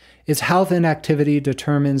body. Its health and activity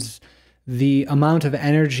determines the amount of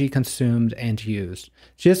energy consumed and used.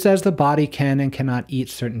 Just as the body can and cannot eat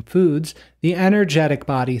certain foods, the energetic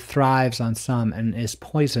body thrives on some and is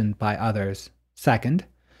poisoned by others. Second,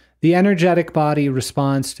 the energetic body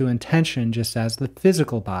responds to intention just as the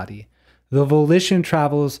physical body. The volition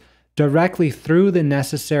travels directly through the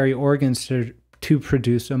necessary organs to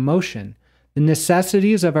produce emotion. The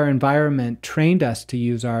necessities of our environment trained us to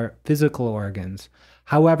use our physical organs.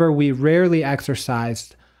 However, we rarely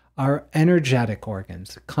exercised are energetic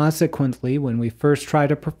organs. Consequently, when we first try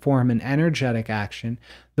to perform an energetic action,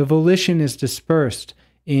 the volition is dispersed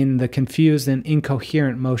in the confused and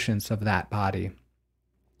incoherent motions of that body.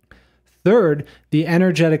 Third, the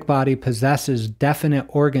energetic body possesses definite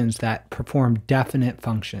organs that perform definite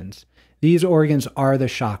functions. These organs are the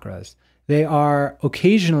chakras. They are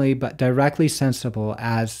occasionally but directly sensible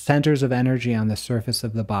as centers of energy on the surface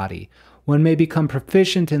of the body. One may become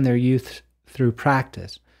proficient in their use through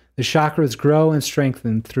practice. The chakras grow and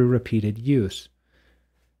strengthen through repeated use.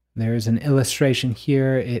 There is an illustration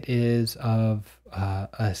here. It is of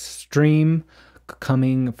a stream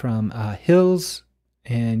coming from hills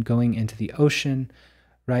and going into the ocean.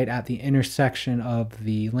 Right at the intersection of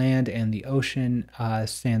the land and the ocean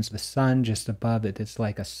stands the sun. Just above it, it's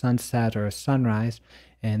like a sunset or a sunrise,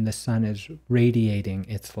 and the sun is radiating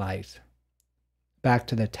its light. Back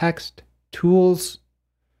to the text. Tools.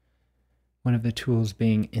 One of the tools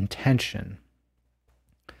being intention.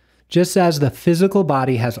 Just as the physical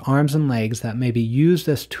body has arms and legs that may be used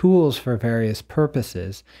as tools for various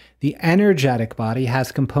purposes, the energetic body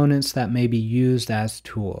has components that may be used as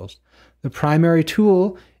tools. The primary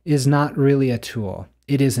tool is not really a tool,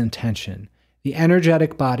 it is intention. The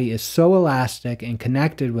energetic body is so elastic and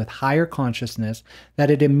connected with higher consciousness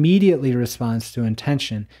that it immediately responds to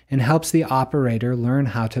intention and helps the operator learn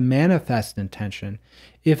how to manifest intention,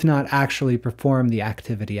 if not actually perform the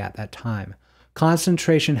activity at that time.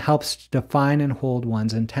 Concentration helps to define and hold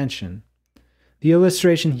one's intention. The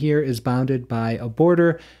illustration here is bounded by a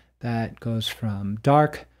border that goes from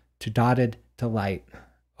dark to dotted to light,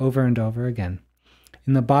 over and over again.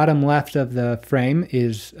 In the bottom left of the frame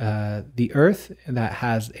is the earth that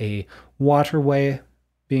has a waterway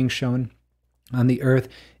being shown. On the earth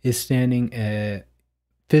is standing a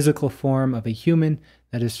physical form of a human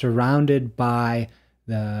that is surrounded by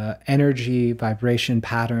the energy, vibration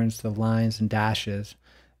patterns, the lines and dashes.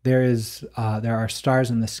 There are stars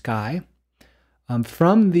in the sky.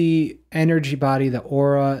 From the energy body, the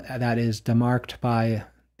aura that is demarked by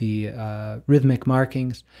the rhythmic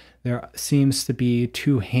markings, there seems to be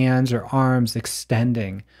two hands or arms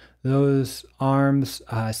extending. Those arms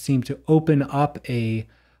seem to open up a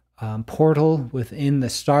portal within the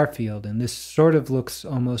star field, and this sort of looks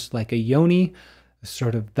almost like a yoni, a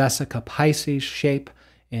sort of Vesica Pisces shape.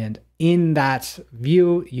 And in that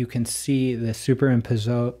view, you can see the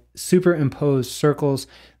superimposed circles,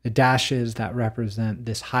 the dashes that represent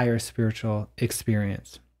this higher spiritual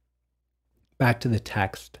experience. Back to the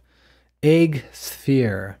text. Egg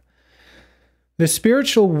sphere. The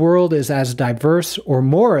spiritual world is as diverse or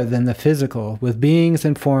more than the physical, with beings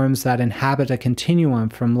and forms that inhabit a continuum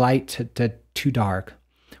from light to dark.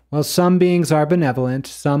 While some beings are benevolent,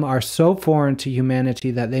 some are so foreign to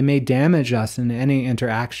humanity that they may damage us in any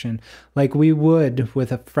interaction, like we would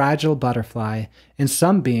with a fragile butterfly, and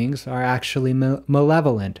some beings are actually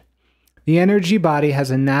malevolent. The energy body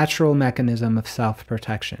has a natural mechanism of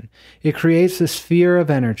self-protection. It creates a sphere of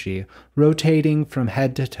energy, rotating from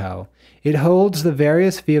head to toe. It holds the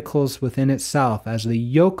various vehicles within itself as the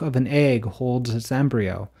yolk of an egg holds its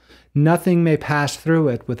embryo. Nothing may pass through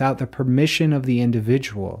it without the permission of the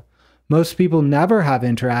individual. Most people never have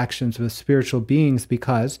interactions with spiritual beings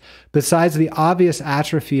because, besides the obvious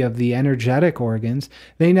atrophy of the energetic organs,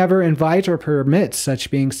 they never invite or permit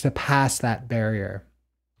such beings to pass that barrier.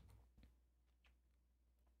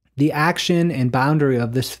 The action and boundary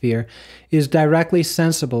of the sphere is directly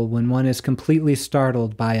sensible when one is completely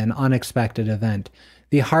startled by an unexpected event.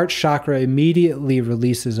 The heart chakra immediately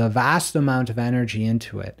releases a vast amount of energy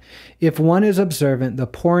into it. If one is observant, the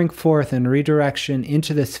pouring forth and redirection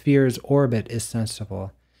into the sphere's orbit is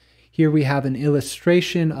sensible. Here we have an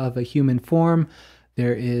illustration of a human form.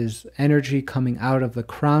 There is energy coming out of the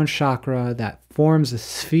crown chakra that forms a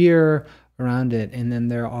sphere around it, and then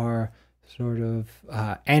there are sort of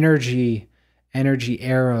energy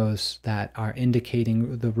arrows that are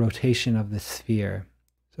indicating the rotation of the sphere.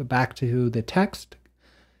 So back to the text.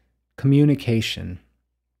 Communication.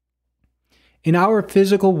 In our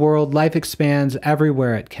physical world, life expands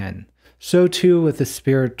everywhere it can. So too with the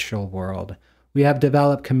spiritual world. We have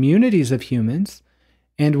developed communities of humans,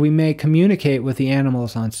 and we may communicate with the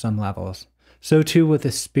animals on some levels. So too with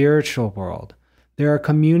the spiritual world. There are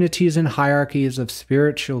communities and hierarchies of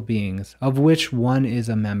spiritual beings, of which one is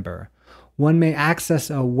a member. One may access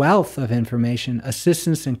a wealth of information,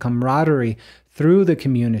 assistance, and camaraderie through the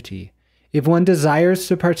community. If one desires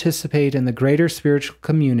to participate in the greater spiritual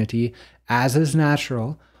community, as is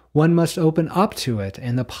natural, one must open up to it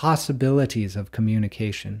and the possibilities of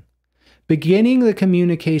communication. Beginning the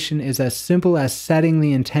communication is as simple as setting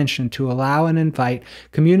the intention to allow and invite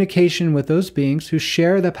communication with those beings who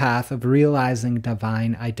share the path of realizing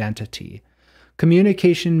divine identity.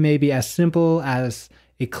 Communication may be as simple as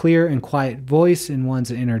a clear and quiet voice in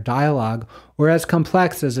one's inner dialogue, or as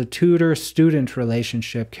complex as a tutor-student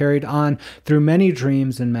relationship carried on through many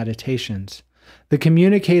dreams and meditations. The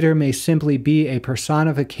communicator may simply be a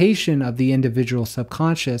personification of the individual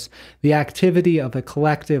subconscious, the activity of a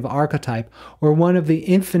collective archetype, or one of the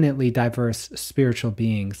infinitely diverse spiritual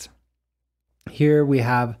beings. Here we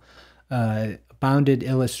have a bounded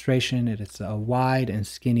illustration. It is a wide and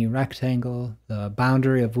skinny rectangle, the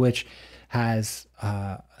boundary of which has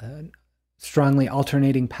a strongly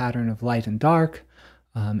alternating pattern of light and dark.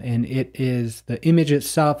 And the image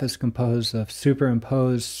itself is composed of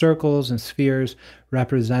superimposed circles and spheres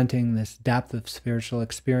representing this depth of spiritual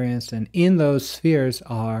experience. And in those spheres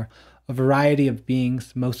are a variety of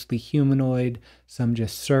beings, mostly humanoid, some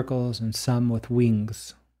just circles, and some with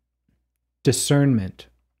wings. Discernment.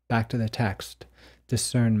 Back to the text.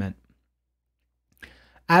 Discernment.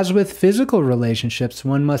 As with physical relationships,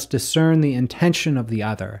 one must discern the intention of the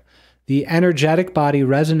other. The energetic body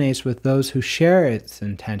resonates with those who share its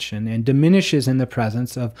intention and diminishes in the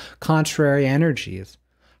presence of contrary energies.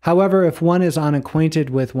 However, if one is unacquainted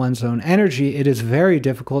with one's own energy, it is very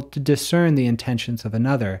difficult to discern the intentions of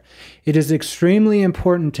another. It is extremely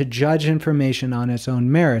important to judge information on its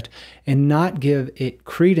own merit and not give it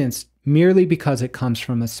credence merely because it comes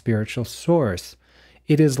from a spiritual source.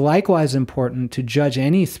 It is likewise important to judge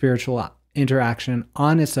any spiritual interaction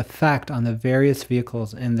on its effect on the various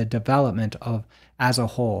vehicles in the development of as a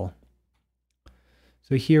whole.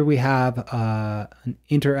 So here we have an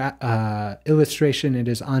illustration. It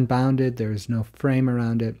is unbounded. There is no frame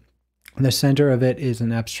around it. In the center of it is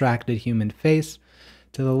an abstracted human face.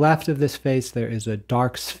 To the left of this face, there is a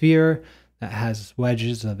dark sphere that has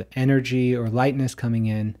wedges of energy or lightness coming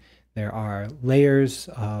in. There are layers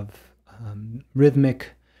of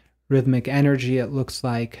rhythmic energy, it looks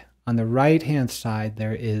like. On the right-hand side,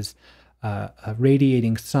 there is a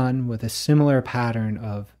radiating sun with a similar pattern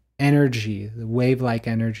of energy, the wave-like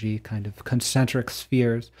energy, kind of concentric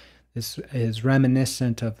spheres. This is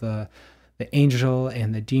reminiscent of the angel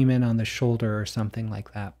and the demon on the shoulder or something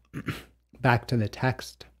like that. Back to the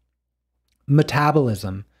text.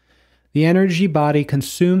 Metabolism. The energy body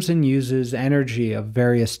consumes and uses energy of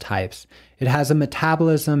various types. It has a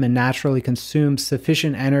metabolism and naturally consumes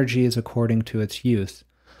sufficient energies according to its use.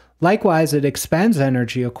 Likewise, it expends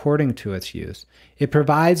energy according to its use. It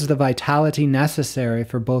provides the vitality necessary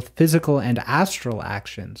for both physical and astral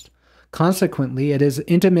actions. Consequently, it is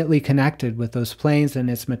intimately connected with those planes in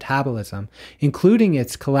its metabolism, including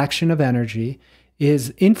its collection of energy,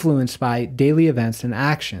 is influenced by daily events and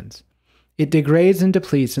actions. It degrades and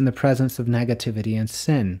depletes in the presence of negativity and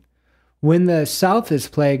sin. When the self is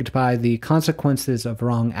plagued by the consequences of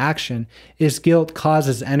wrong action, its guilt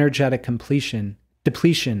causes energetic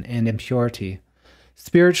depletion and impurity.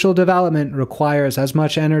 Spiritual development requires as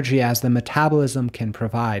much energy as the metabolism can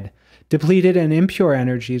provide. Depleted and impure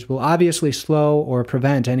energies will obviously slow or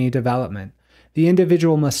prevent any development. The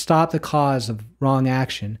individual must stop the cause of wrong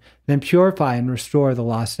action, then purify and restore the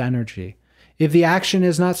lost energy. If the action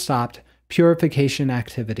is not stopped, purification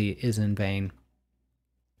activity is in vain.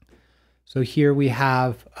 So here we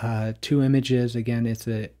have two images. Again, it's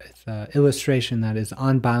an illustration that is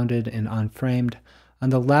unbounded and unframed.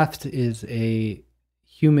 On the left is a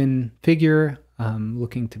human figure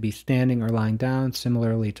looking to be standing or lying down,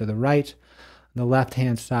 similarly to the right. On the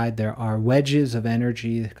left-hand side, there are wedges of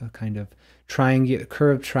energy, kind of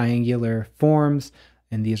curved triangular forms,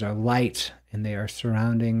 and these are light, and they are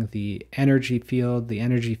surrounding the energy field. The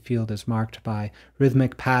energy field is marked by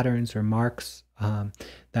rhythmic patterns or marks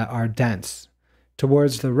that are dense.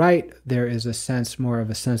 Towards the right, there is more of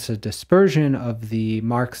a sense of dispersion of the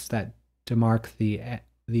marks that demark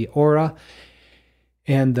the aura,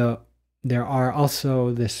 and there are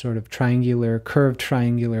also this sort of curved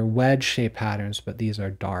triangular wedge-shaped patterns, but these are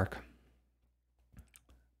dark.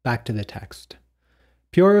 Back to the text.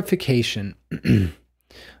 Purification.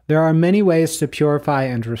 There are many ways to purify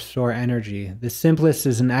and restore energy. The simplest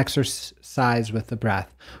is an exercise with the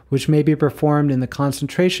breath, which may be performed in the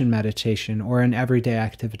concentration meditation or in everyday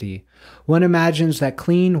activity. One imagines that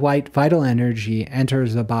clean, white, vital energy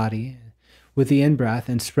enters the body with the in-breath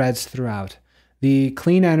and spreads throughout. The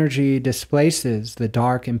clean energy displaces the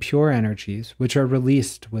dark, impure energies, which are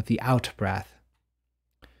released with the out-breath.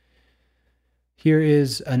 Here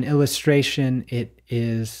is an illustration. It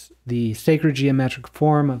is the sacred geometric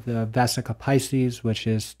form of the Vesica Pisces, which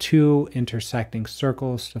is two intersecting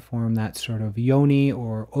circles to form that sort of yoni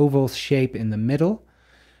or oval shape in the middle.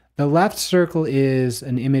 The left circle is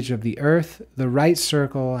an image of the earth. The right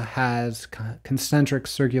circle has concentric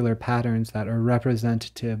circular patterns that are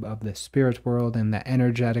representative of the spirit world and the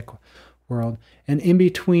energetic world. And in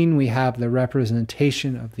between, we have the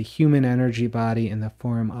representation of the human energy body in the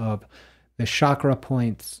form of the chakra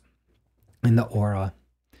points and the aura.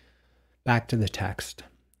 Back to the text.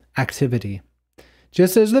 Activity.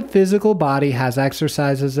 Just as the physical body has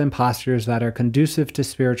exercises and postures that are conducive to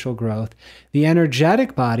spiritual growth, the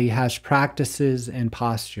energetic body has practices and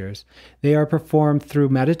postures. They are performed through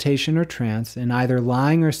meditation or trance in either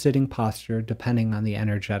lying or sitting posture, depending on the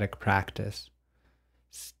energetic practice.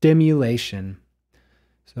 Stimulation.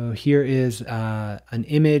 So here is an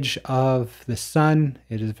image of the sun.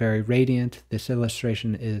 It is very radiant. This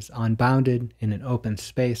illustration is unbounded in an open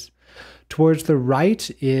space. Towards the right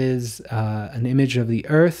is an image of the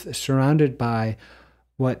earth surrounded by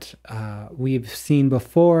what we've seen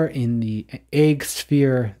before in the egg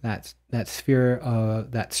sphere, that sphere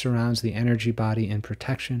that surrounds the energy body in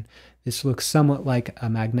protection. This looks somewhat like a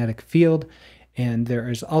magnetic field, and there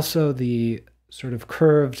is also the sort of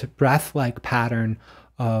curved breath-like pattern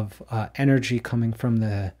of energy coming from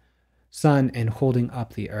the sun and holding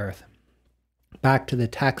up the earth. Back to the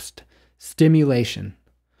text. Stimulation.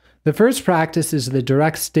 The first practice is the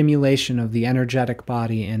direct stimulation of the energetic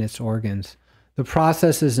body and its organs. The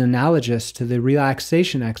process is analogous to the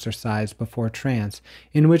relaxation exercise before trance,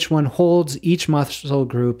 in which one holds each muscle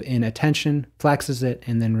group in attention, flexes it,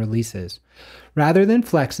 and then releases. Rather than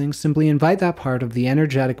flexing, simply invite that part of the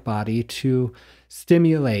energetic body to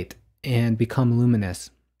stimulate and become luminous.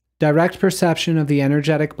 Direct perception of the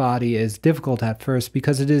energetic body is difficult at first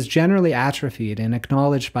because it is generally atrophied and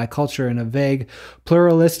acknowledged by culture in a vague,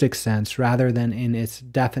 pluralistic sense rather than in its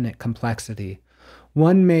definite complexity.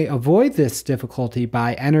 One may avoid this difficulty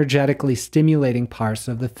by energetically stimulating parts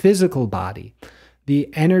of the physical body. The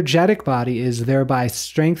energetic body is thereby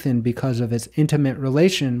strengthened because of its intimate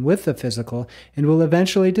relation with the physical and will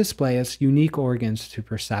eventually display its unique organs to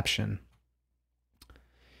perception.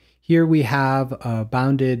 Here we have a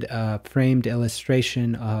bounded framed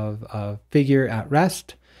illustration of a figure at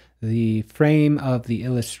rest. The frame of the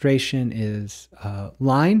illustration is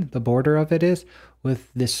line, the border of it is, with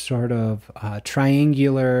this sort of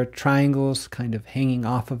triangular triangles kind of hanging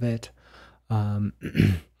off of it.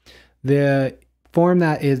 The form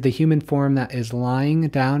that is, the human form that is lying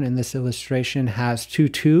down in this illustration has two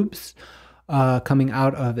tubes coming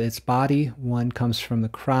out of its body. One comes from the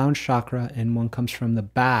crown chakra and one comes from the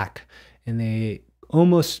back, and they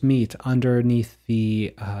almost meet underneath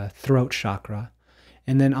the throat chakra.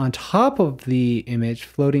 And then on top of the image,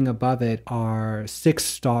 floating above it, are 6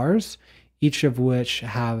 stars, each of which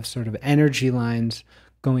have sort of energy lines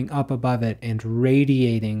going up above it and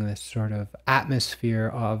radiating this sort of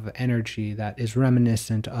atmosphere of energy that is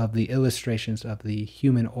reminiscent of the illustrations of the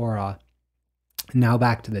human aura. Now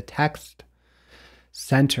back to the text.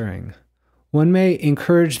 Centering. One may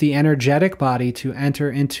encourage the energetic body to enter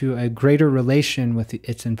into a greater relation with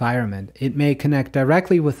its environment. It may connect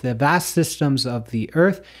directly with the vast systems of the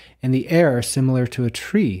earth and the air, similar to a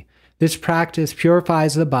tree. This practice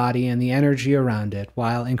purifies the body and the energy around it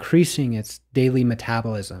while increasing its daily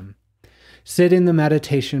metabolism. Sit in the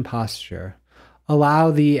meditation posture.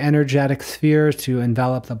 Allow the energetic sphere to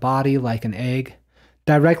envelop the body like an egg.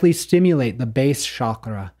 Directly stimulate the base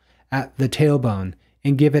chakra at the tailbone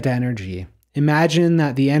and give it energy. Imagine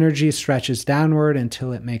that the energy stretches downward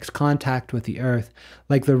until it makes contact with the earth,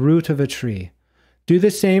 like the root of a tree. Do the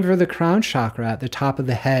same for the crown chakra at the top of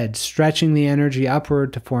the head, stretching the energy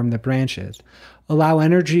upward to form the branches. Allow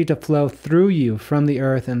energy to flow through you from the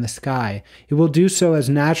earth and the sky. It will do so as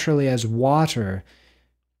naturally as water.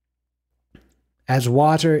 As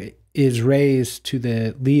water is raised to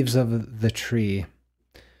the leaves of the tree.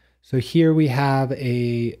 So here we have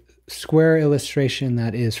a square illustration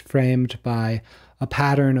that is framed by a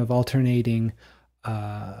pattern of alternating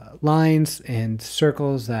lines and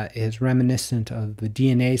circles that is reminiscent of the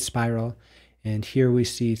DNA spiral. And here we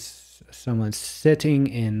see someone sitting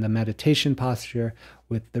in the meditation posture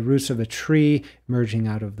with the roots of a tree emerging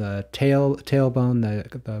out of the tailbone,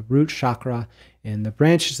 the root chakra, and the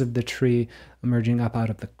branches of the tree emerging up out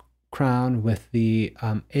of the crown with the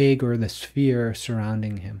egg or the sphere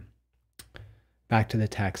surrounding him. Back to the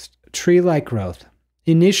text. Tree-like growth.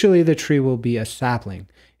 Initially, the tree will be a sapling.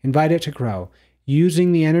 Invite it to grow,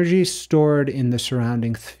 using the energy stored in the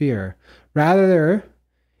surrounding sphere. Rather,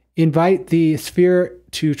 invite the sphere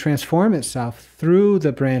to transform itself through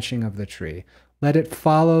the branching of the tree. Let it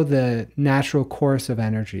follow the natural course of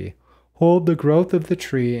energy. Hold the growth of the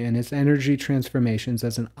tree and its energy transformations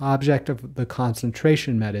as an object of the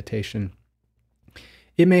concentration meditation.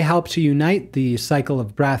 It may help to unite the cycle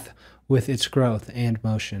of breath with its growth and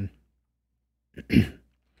motion.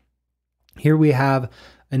 Here we have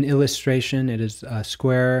an illustration. It is a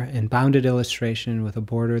square and bounded illustration with a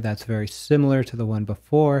border that's very similar to the one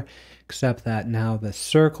before, except that now the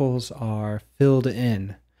circles are filled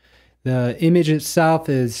in. The image itself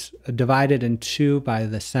is divided in two by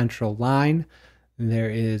the central line. There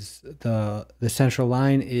is the central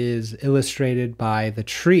line is illustrated by the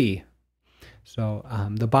tree. So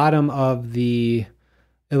the bottom of the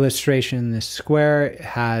illustration, this square,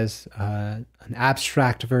 has an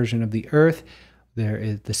abstract version of the earth. There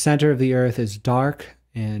is the center of the earth is dark,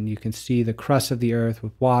 and you can see the crust of the earth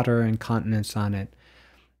with water and continents on it.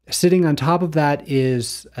 Sitting on top of that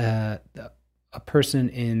is a person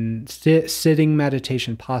in sitting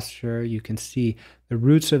meditation posture. You can see the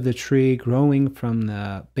roots of the tree growing from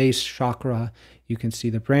the base chakra. You can see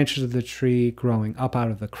the branches of the tree growing up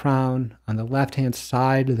out of the crown. On the left-hand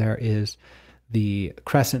side, there is the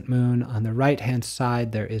crescent moon. On the right-hand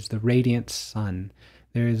side, there is the radiant sun.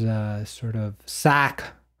 There's a sort of sack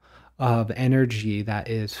of energy that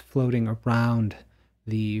is floating around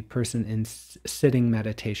the person in sitting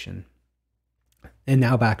meditation. And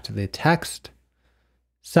now back to the text.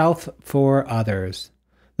 Self for others.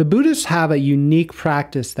 The Buddhists have a unique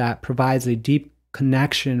practice that provides a deep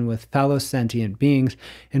connection with fellow sentient beings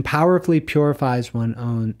and powerfully purifies one's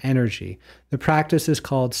own energy. The practice is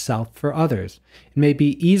called self for others. It may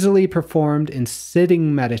be easily performed in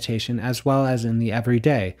sitting meditation as well as in the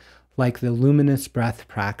everyday, like the luminous breath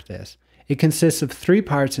practice. It consists of 3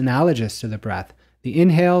 parts analogous to the breath: the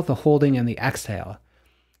inhale, the holding, and the exhale.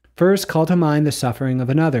 First, call to mind the suffering of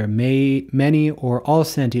another, many or all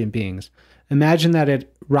sentient beings. Imagine that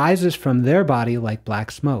it rises from their body like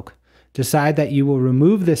black smoke. Decide that you will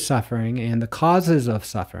remove this suffering and the causes of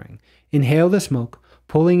suffering. Inhale the smoke,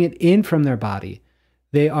 pulling it in from their body.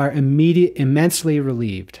 They are immensely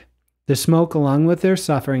relieved. The smoke, along with their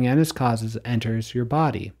suffering and its causes, enters your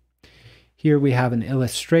body. Here we have an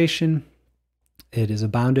illustration. It is a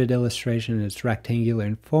bounded illustration. It's rectangular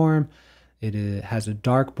in form. It has a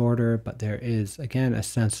dark border, but there is, again, a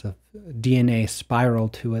sense of DNA spiral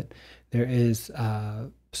to it. There is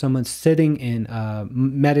someone sitting in a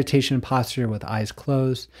meditation posture with eyes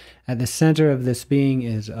closed. At the center of this being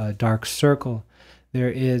is a dark circle. There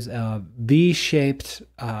is a V-shaped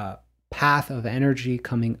path of energy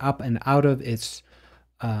coming up and out of its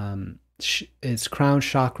crown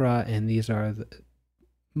chakra, and these are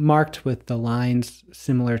marked with the lines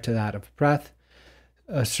similar to that of breath.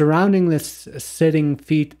 Surrounding this sitting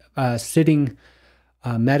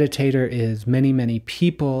meditator is many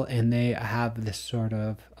people, and they have this sort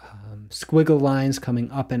of squiggle lines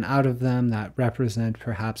coming up and out of them that represent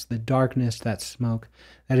perhaps the darkness, that smoke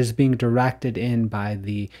that is being directed in by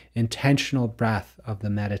the intentional breath of the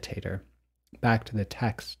meditator. Back to the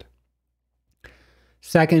text.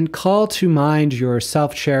 Second, call to mind your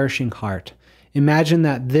self-cherishing heart. Imagine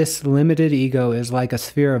that this limited ego is like a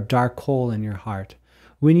sphere of dark coal in your heart.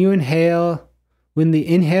 When the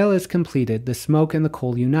inhale is completed, the smoke and the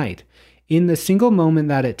coal unite. In the single moment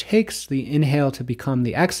that it takes the inhale to become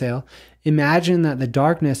the exhale, imagine that the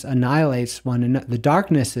darknesses annihilate one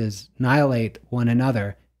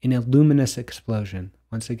another in a luminous explosion.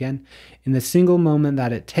 Once again, in the single moment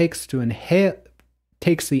that it takes the inhale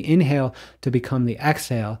to become the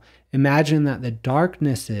exhale, imagine that the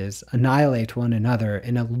darknesses annihilate one another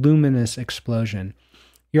in a luminous explosion.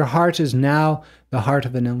 Your heart is now the heart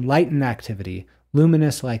of an enlightened activity,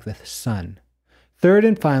 luminous like the sun. Third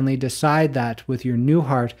and finally, decide that with your new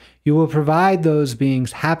heart, you will provide those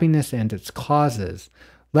beings happiness and its causes.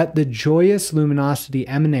 Let the joyous luminosity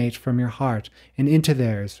emanate from your heart and into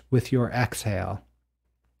theirs with your exhale.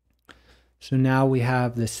 So now we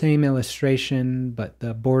have the same illustration, but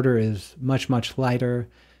the border is much lighter.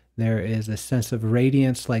 There is a sense of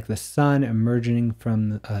radiance like the sun emerging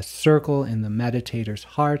from a circle in the meditator's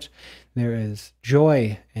heart. There is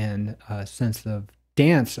joy and a sense of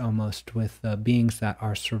dance almost with the beings that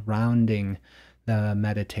are surrounding the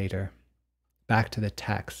meditator. Back to the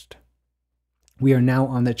text. We are now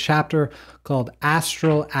on the chapter called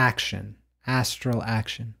Astral Action. Astral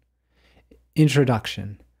Action.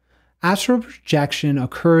 Introduction. Astral projection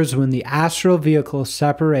occurs when the astral vehicle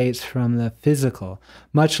separates from the physical,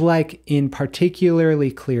 much like in particularly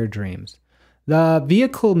clear dreams. The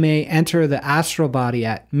vehicle may enter the astral body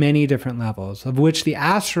at many different levels, of which the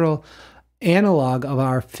astral analog of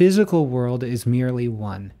our physical world is merely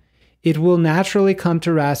one. It will naturally come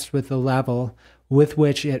to rest with the level with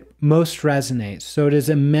which it most resonates. So it is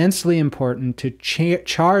immensely important to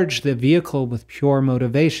charge the vehicle with pure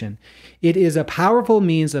motivation. It is a powerful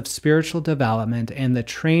means of spiritual development, and the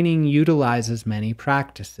training utilizes many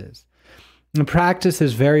practices. The practice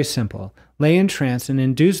is very simple. Lay in trance and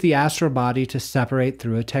induce the astral body to separate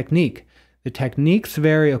through a technique. The techniques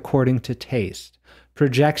vary according to taste.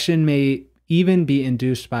 Projection may even be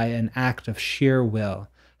induced by an act of sheer will.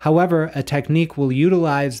 However, a technique will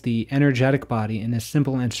utilize the energetic body in a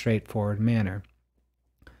simple and straightforward manner.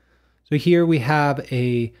 So here we have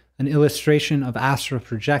an illustration of astral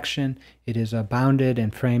projection. It is a bounded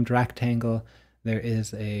and framed rectangle. There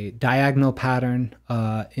is a diagonal pattern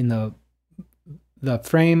in the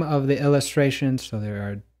frame of the illustration. So there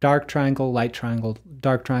are dark triangle, light triangle,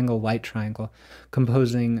 dark triangle, light triangle,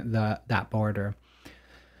 composing that border.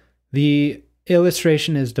 The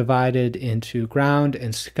illustration is divided into ground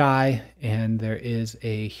and sky, and there is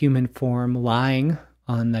a human form lying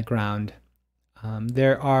on the ground.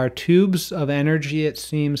 There are tubes of energy, it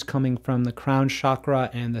seems, coming from the crown chakra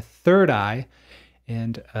and the third eye,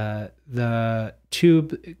 and the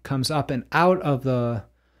tube comes up and out of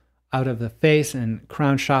the face and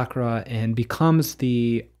crown chakra and becomes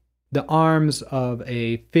the arms of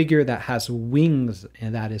a figure that has wings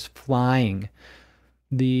and that is flying.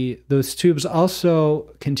 Those tubes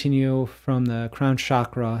also continue from the crown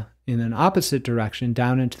chakra in an opposite direction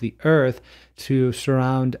down into the earth to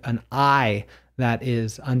surround an eye that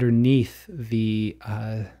is underneath the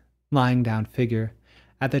lying down figure.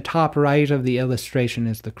 At the top right of the illustration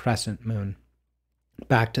is the crescent moon.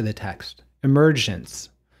 Back to the text. Emergence,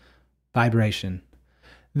 vibration.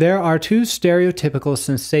 There are two stereotypical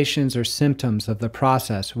sensations or symptoms of the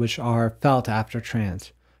process which are felt after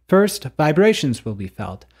trance. First, vibrations will be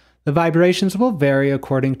felt. The vibrations will vary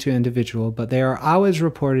according to individual, but they are always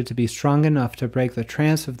reported to be strong enough to break the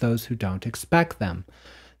trance of those who don't expect them.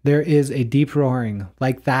 There is a deep roaring,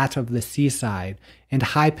 like that of the seaside, and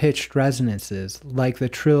high-pitched resonances, like the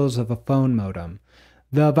trills of a phone modem.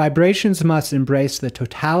 The vibrations must embrace the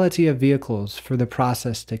totality of vehicles for the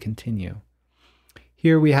process to continue.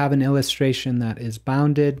 Here we have an illustration that is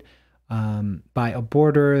bounded by a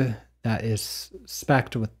border that is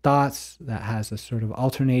specked with dots, that has a sort of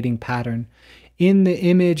alternating pattern. In the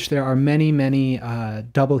image, there are many, many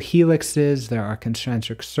double helixes, there are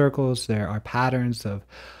concentric circles, there are patterns of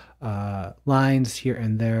lines here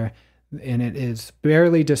and there, and it is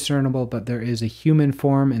barely discernible, but there is a human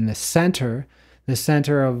form in the center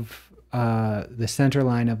of the center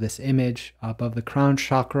line of this image. Above the crown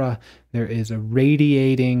chakra, there is a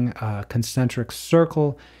radiating concentric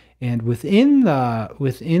circle. And within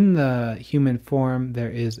the human form,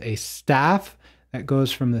 there is a staff that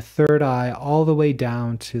goes from the third eye all the way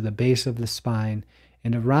down to the base of the spine.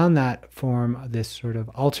 And around that form, this sort of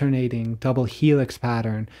alternating double helix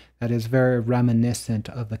pattern that is very reminiscent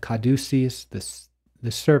of the caduceus,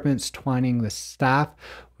 the serpents twining the staff,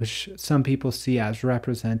 which some people see as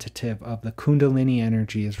representative of the kundalini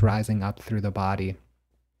energies rising up through the body.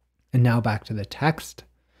 And now back to the text.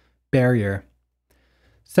 Barrier.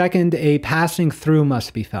 Second, a passing through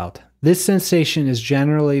must be felt. This sensation is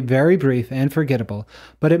generally very brief and forgettable,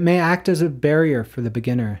 but it may act as a barrier for the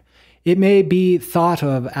beginner. It may be thought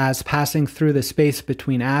of as passing through the space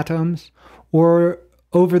between atoms, or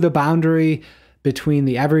over the boundary between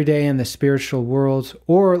the everyday and the spiritual worlds,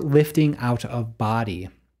 or lifting out of body.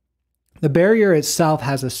 The barrier itself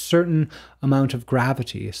has a certain amount of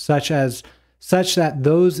gravity, such that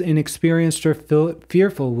those inexperienced or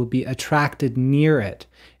fearful will be attracted near it.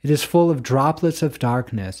 It is full of droplets of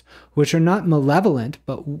darkness, which are not malevolent,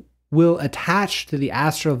 but will attach to the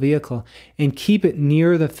astral vehicle and keep it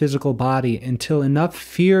near the physical body until enough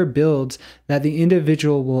fear builds that the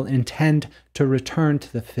individual will intend to return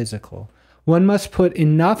to the physical. One must put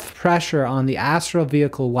enough pressure on the astral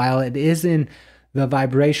vehicle while it is in the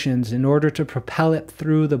vibrations in order to propel it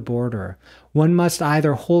through the border. One must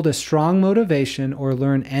either hold a strong motivation or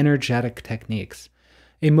learn energetic techniques.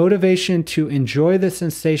 A motivation to enjoy the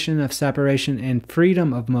sensation of separation and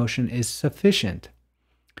freedom of motion is sufficient.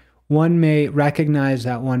 One may recognize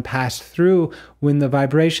that one passed through when the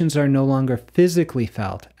vibrations are no longer physically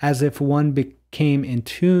felt, as if one became in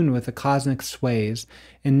tune with the cosmic sways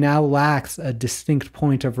and now lacks a distinct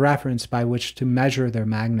point of reference by which to measure their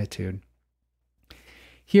magnitude.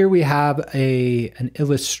 Here we have an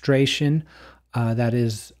illustration that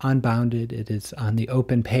is unbounded. It is on the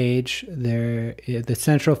open page. The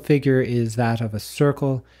central figure is that of a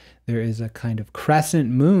circle. There is a kind of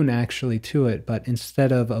crescent moon actually to it, but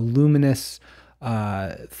instead of a luminous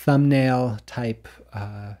thumbnail type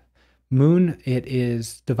moon. It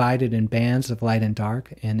is divided in bands of light and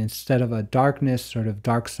dark, and instead of a darkness, sort of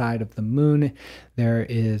dark side of the moon, there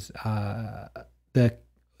is the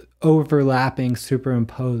overlapping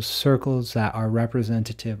superimposed circles that are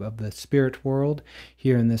representative of the spirit world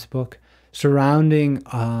here in this book. Surrounding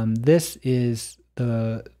this is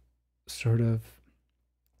the sort of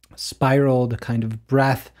spiraled kind of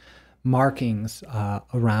breath markings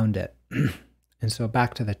around it. And so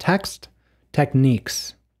back to the text.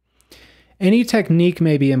 Techniques. Any technique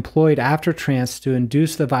may be employed after trance to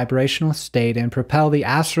induce the vibrational state and propel the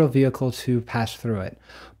astral vehicle to pass through it.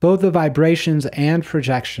 Both the vibrations and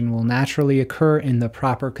projection will naturally occur in the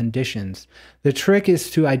proper conditions. The trick is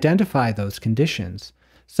to identify those conditions.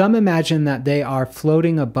 Some imagine that they are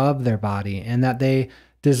floating above their body and that they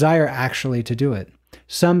desire actually to do it.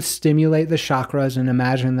 Some stimulate the chakras and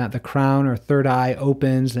imagine that the crown or third eye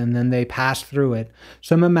opens and then they pass through it.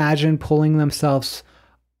 Some imagine pulling themselves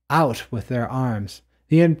out with their arms.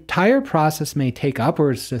 The entire process may take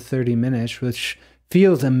upwards to 30 minutes, which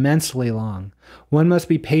feels immensely long. One must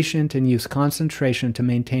be patient and use concentration to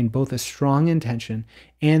maintain both a strong intention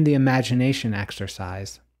and the imagination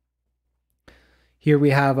exercise. Here we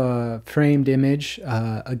have a framed image.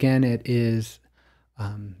 Again, it is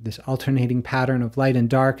this alternating pattern of light and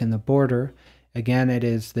dark in the border. Again, it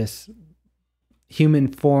is this human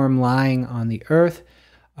form lying on the earth.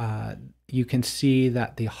 You can see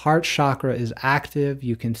that the heart chakra is active.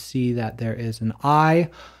 You can see that there is an eye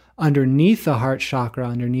underneath the heart chakra,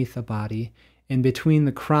 underneath the body. And between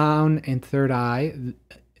the crown and third eye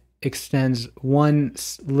extends one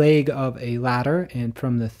leg of a ladder, and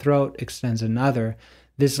from the throat extends another.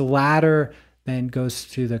 This ladder then goes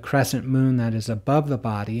to the crescent moon that is above the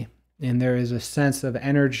body, and there is a sense of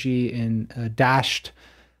energy in dashed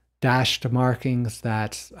markings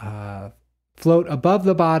that float above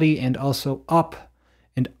the body and also up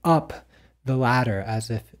and up the ladder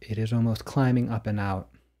as if it is almost climbing up and out.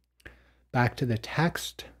 Back to the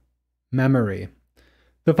text. Memory.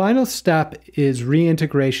 The final step is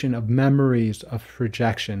reintegration of memories of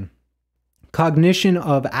projection. Cognition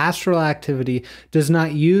of astral activity does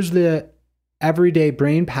not use the everyday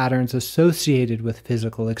brain patterns associated with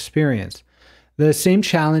physical experience. The same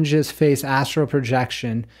challenges face astral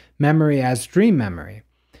projection memory as dream memory.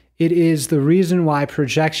 It is the reason why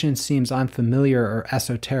projection seems unfamiliar or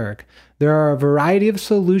esoteric. There are a variety of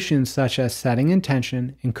solutions such as setting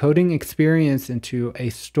intention, encoding experience into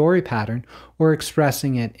a story pattern, or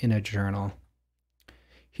expressing it in a journal.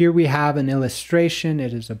 Here we have an illustration.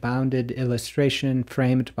 It is a bounded illustration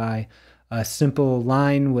framed by a simple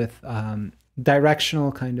line with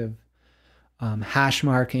directional kind of hash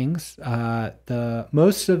markings.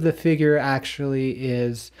 Most of the figure actually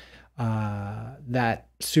is that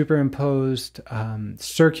superimposed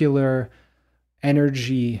circular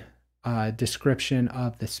energy description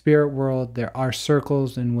of the spirit world. There are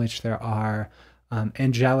circles in which there are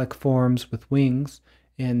angelic forms with wings.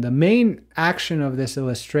 And the main action of this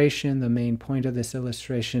illustration, the main point of this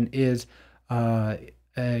illustration is a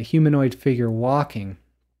humanoid figure walking.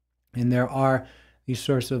 And there are these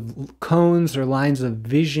sorts of cones or lines of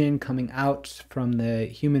vision coming out from the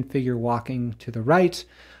human figure walking to the right.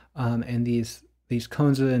 And these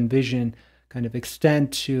cones of vision kind of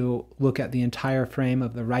extend to look at the entire frame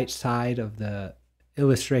of the right side of the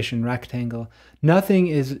illustration rectangle. Nothing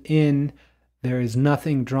is there is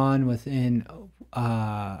nothing drawn within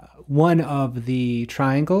one of the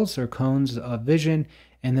triangles or cones of vision,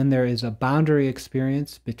 and then there is a boundary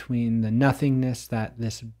experience between the nothingness that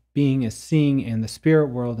this being is seeing and the spirit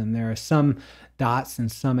world, and there are some dots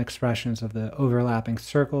and some expressions of the overlapping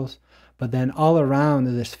circles. But then all around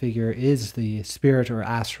this figure is the spirit or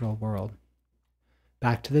astral world.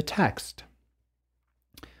 Back to the text.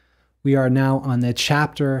 We are now on the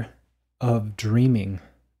chapter of dreaming.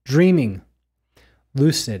 Dreaming,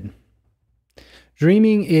 lucid.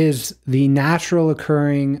 Dreaming is the natural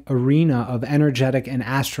occurring arena of energetic and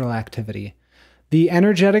astral activity. The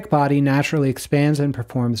energetic body naturally expands and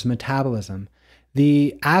performs metabolism.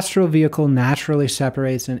 The astral vehicle naturally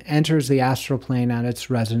separates and enters the astral plane at its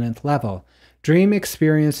resonant level. Dream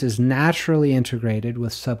experience is naturally integrated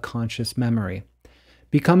with subconscious memory.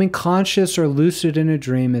 Becoming conscious or lucid in a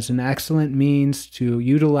dream is an excellent means to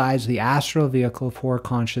utilize the astral vehicle for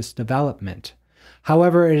conscious development.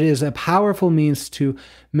 However, it is a powerful means to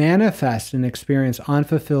manifest and experience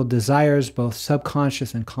unfulfilled desires, both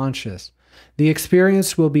subconscious and conscious. The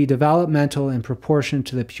experience will be developmental in proportion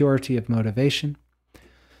to the purity of motivation.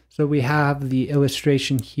 So we have the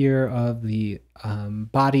illustration here of the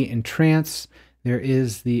body in trance. There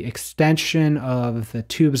is the extension of the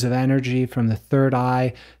tubes of energy from the third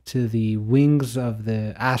eye to the wings of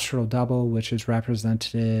the astral double, which is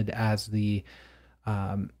represented as the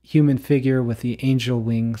human figure with the angel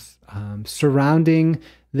wings. Surrounding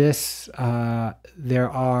this, there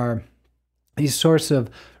are these sorts of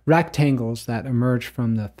rectangles that emerge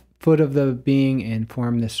from the foot of the being and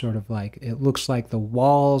form this sort of like, it looks like the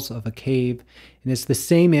walls of a cave. And it's the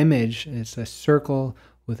same image. It's a circle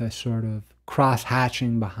with a sort of cross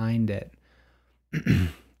hatching behind it.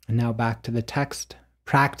 And now back to the text.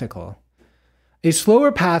 Practical. A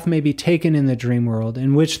slower path may be taken in the dream world,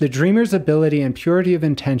 in which the dreamer's ability and purity of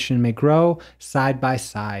intention may grow side by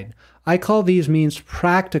side. I call these means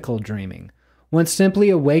practical dreaming. One simply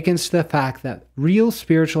awakens to the fact that real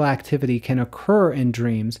spiritual activity can occur in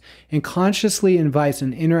dreams and consciously invites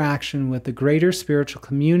an interaction with the greater spiritual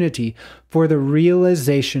community for the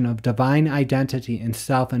realization of divine identity in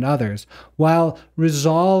self and others, while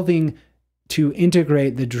resolving to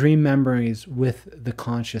integrate the dream memories with the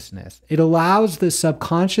consciousness. It allows the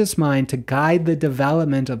subconscious mind to guide the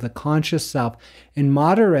development of the conscious self in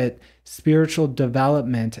moderate spiritual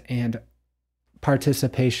development and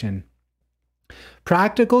participation.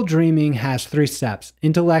 Practical dreaming has 3 steps: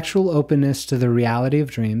 intellectual openness to the reality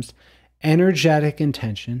of dreams, energetic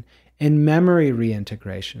intention, and memory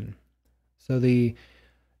reintegration. So the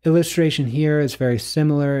illustration here is very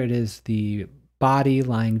similar. It is the body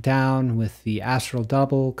lying down with the astral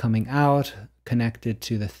double coming out, connected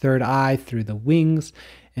to the third eye through the wings,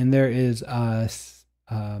 and there is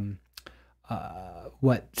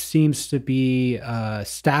what seems to be a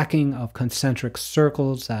stacking of concentric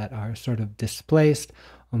circles that are sort of displaced,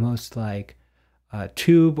 almost like a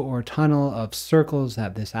tube or tunnel of circles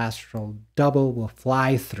that this astral double will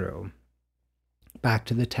fly through. Back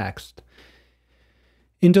to the text.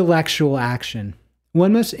 Intellectual action.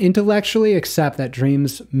 One must intellectually accept that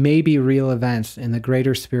dreams may be real events in the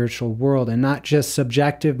greater spiritual world and not just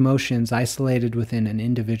subjective motions isolated within an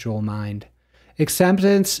individual mind.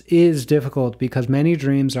 Acceptance is difficult because many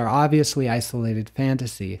dreams are obviously isolated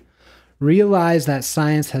fantasy. Realize that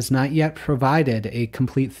science has not yet provided a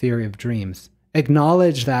complete theory of dreams.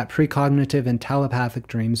 Acknowledge that precognitive and telepathic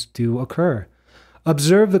dreams do occur.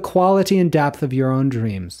 Observe the quality and depth of your own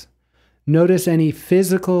dreams. Notice any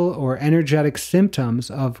physical or energetic symptoms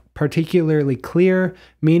of particularly clear,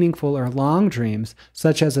 meaningful, or long dreams,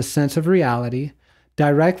 such as a sense of reality,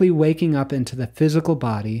 directly waking up into the physical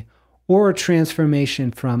body, or a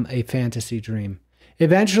transformation from a fantasy dream.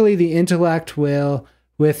 Eventually, the intellect will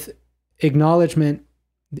acknowledge the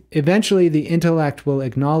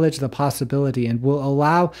possibility and will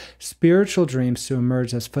allow spiritual dreams to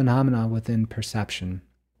emerge as phenomena within perception.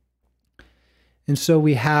 And so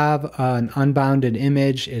we have an unbounded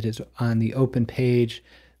image. It is on the open page.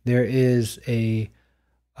 There is a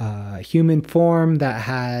human form that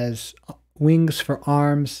has wings for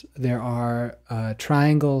arms. There are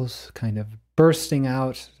triangles kind of bursting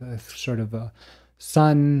out, sort of a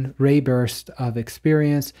sun ray burst of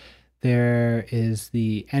experience. There is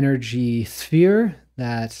the energy sphere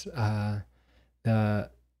that's the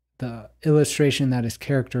illustration that is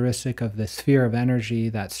characteristic of the sphere of energy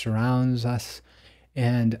that surrounds us.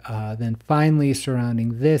 And then finally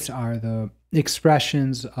surrounding this are the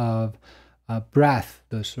expressions of breath,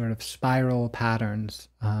 those sort of spiral patterns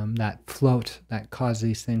that float, that cause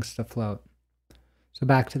these things to float. So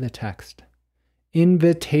back to the text.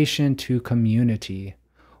 Invitation to community.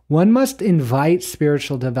 One must invite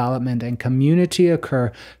spiritual development and community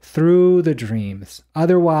occur through the dreams.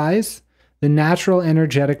 Otherwise, the natural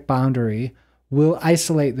energetic boundary will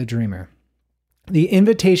isolate the dreamer. The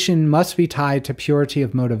invitation must be tied to purity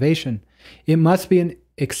of motivation. It must be an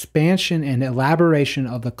expansion and elaboration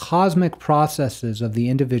of the cosmic processes of the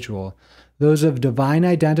individual, those of divine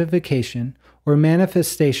identification or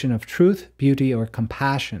manifestation of truth, beauty, or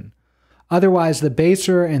compassion. Otherwise, the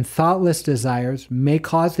baser and thoughtless desires may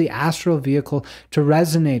cause the astral vehicle to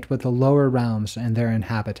resonate with the lower realms and their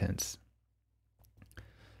inhabitants.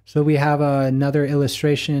 So we have another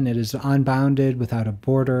illustration. It is unbounded without a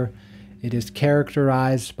border. It is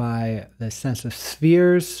characterized by the sense of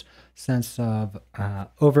spheres, sense of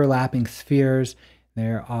overlapping spheres.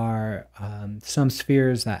 There are some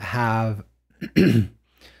spheres that have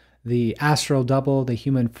the astral double, the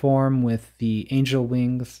human form with the angel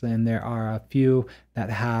wings, and there are a few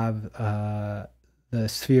that have the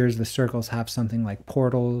spheres, the circles have something like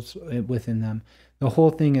portals within them. The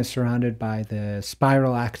whole thing is surrounded by the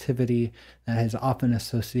spiral activity that is often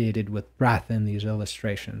associated with breath in these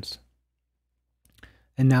illustrations.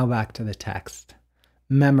 And now back to the text.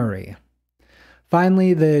 Memory.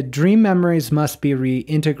 Finally, the dream memories must be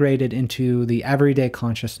reintegrated into the everyday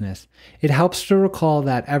consciousness. It helps to recall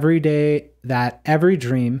that every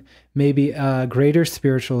dream may be a greater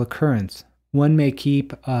spiritual occurrence. One may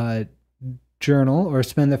keep a journal or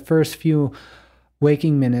spend the first few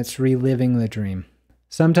waking minutes reliving the dream.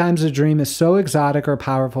 Sometimes a dream is so exotic or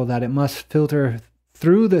powerful that it must filter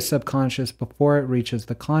through the subconscious before it reaches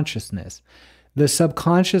the consciousness. The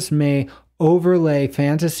subconscious may overlay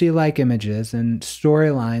fantasy-like images and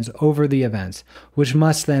storylines over the events, which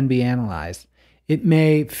must then be analyzed. It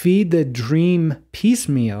may feed the dream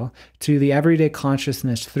piecemeal to the everyday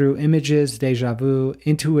consciousness through images, déjà vu,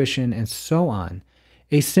 intuition, and so on.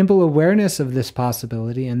 A simple awareness of this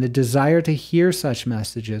possibility and the desire to hear such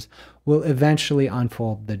messages will eventually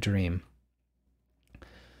unfold the dream.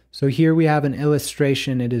 So here we have an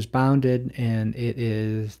illustration. It is bounded, and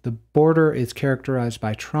the border is characterized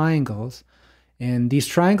by triangles. And these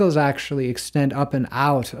triangles actually extend up and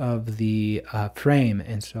out of the frame,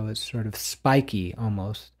 and so it's sort of spiky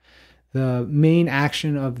almost. The main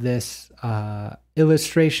action of this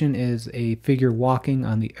illustration is a figure walking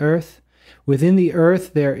on the earth. Within the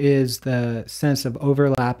earth, there is the sense of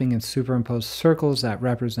overlapping and superimposed circles that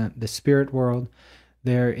represent the spirit world.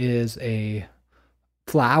 There is a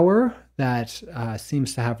flower that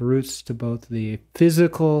seems to have roots to both the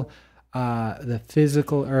physical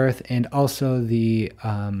earth and also the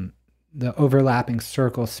overlapping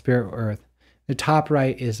circle spirit earth. The top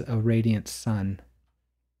right is a radiant sun.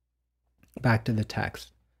 Back to the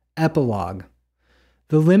text. Epilogue.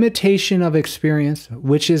 The limitation of experience,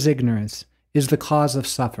 which is ignorance, is the cause of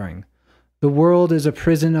suffering. The world is a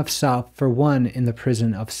prison of self for one in the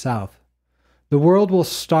prison of self. The world will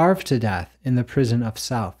starve to death in the prison of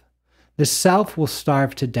self. The self will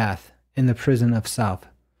starve to death in the prison of self.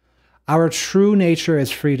 Our true nature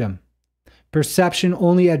is freedom. Perception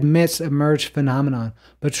only admits emerged phenomenon,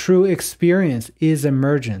 but true experience is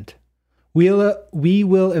emergent. We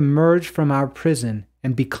will emerge from our prison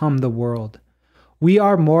and become the world. We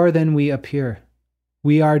are more than we appear.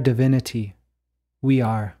 We are divinity. We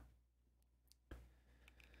are.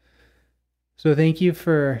 So thank you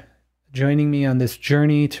for joining me on this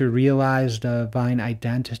journey to realize divine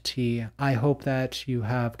identity. I hope that you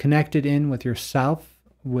have connected in with yourself,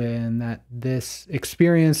 when that this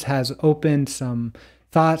experience has opened some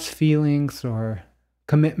thoughts, feelings, or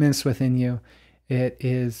commitments within you. It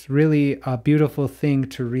is really a beautiful thing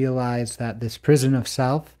to realize that this prison of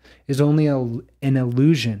self is only an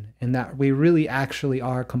illusion, and that we really actually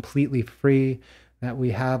are completely free, that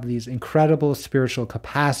we have these incredible spiritual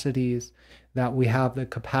capacities, that we have the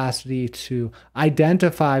capacity to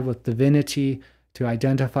identify with divinity, to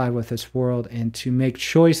identify with this world, and to make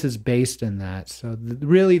choices based in that. So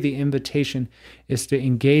really the invitation is to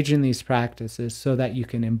engage in these practices so that you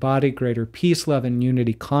can embody greater peace, love, and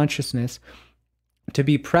unity consciousness, to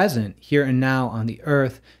be present here and now on the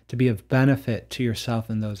earth, to be of benefit to yourself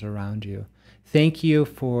and those around you. Thank you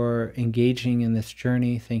for engaging in this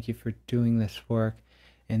journey. Thank you for doing this work.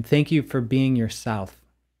 And thank you for being yourself.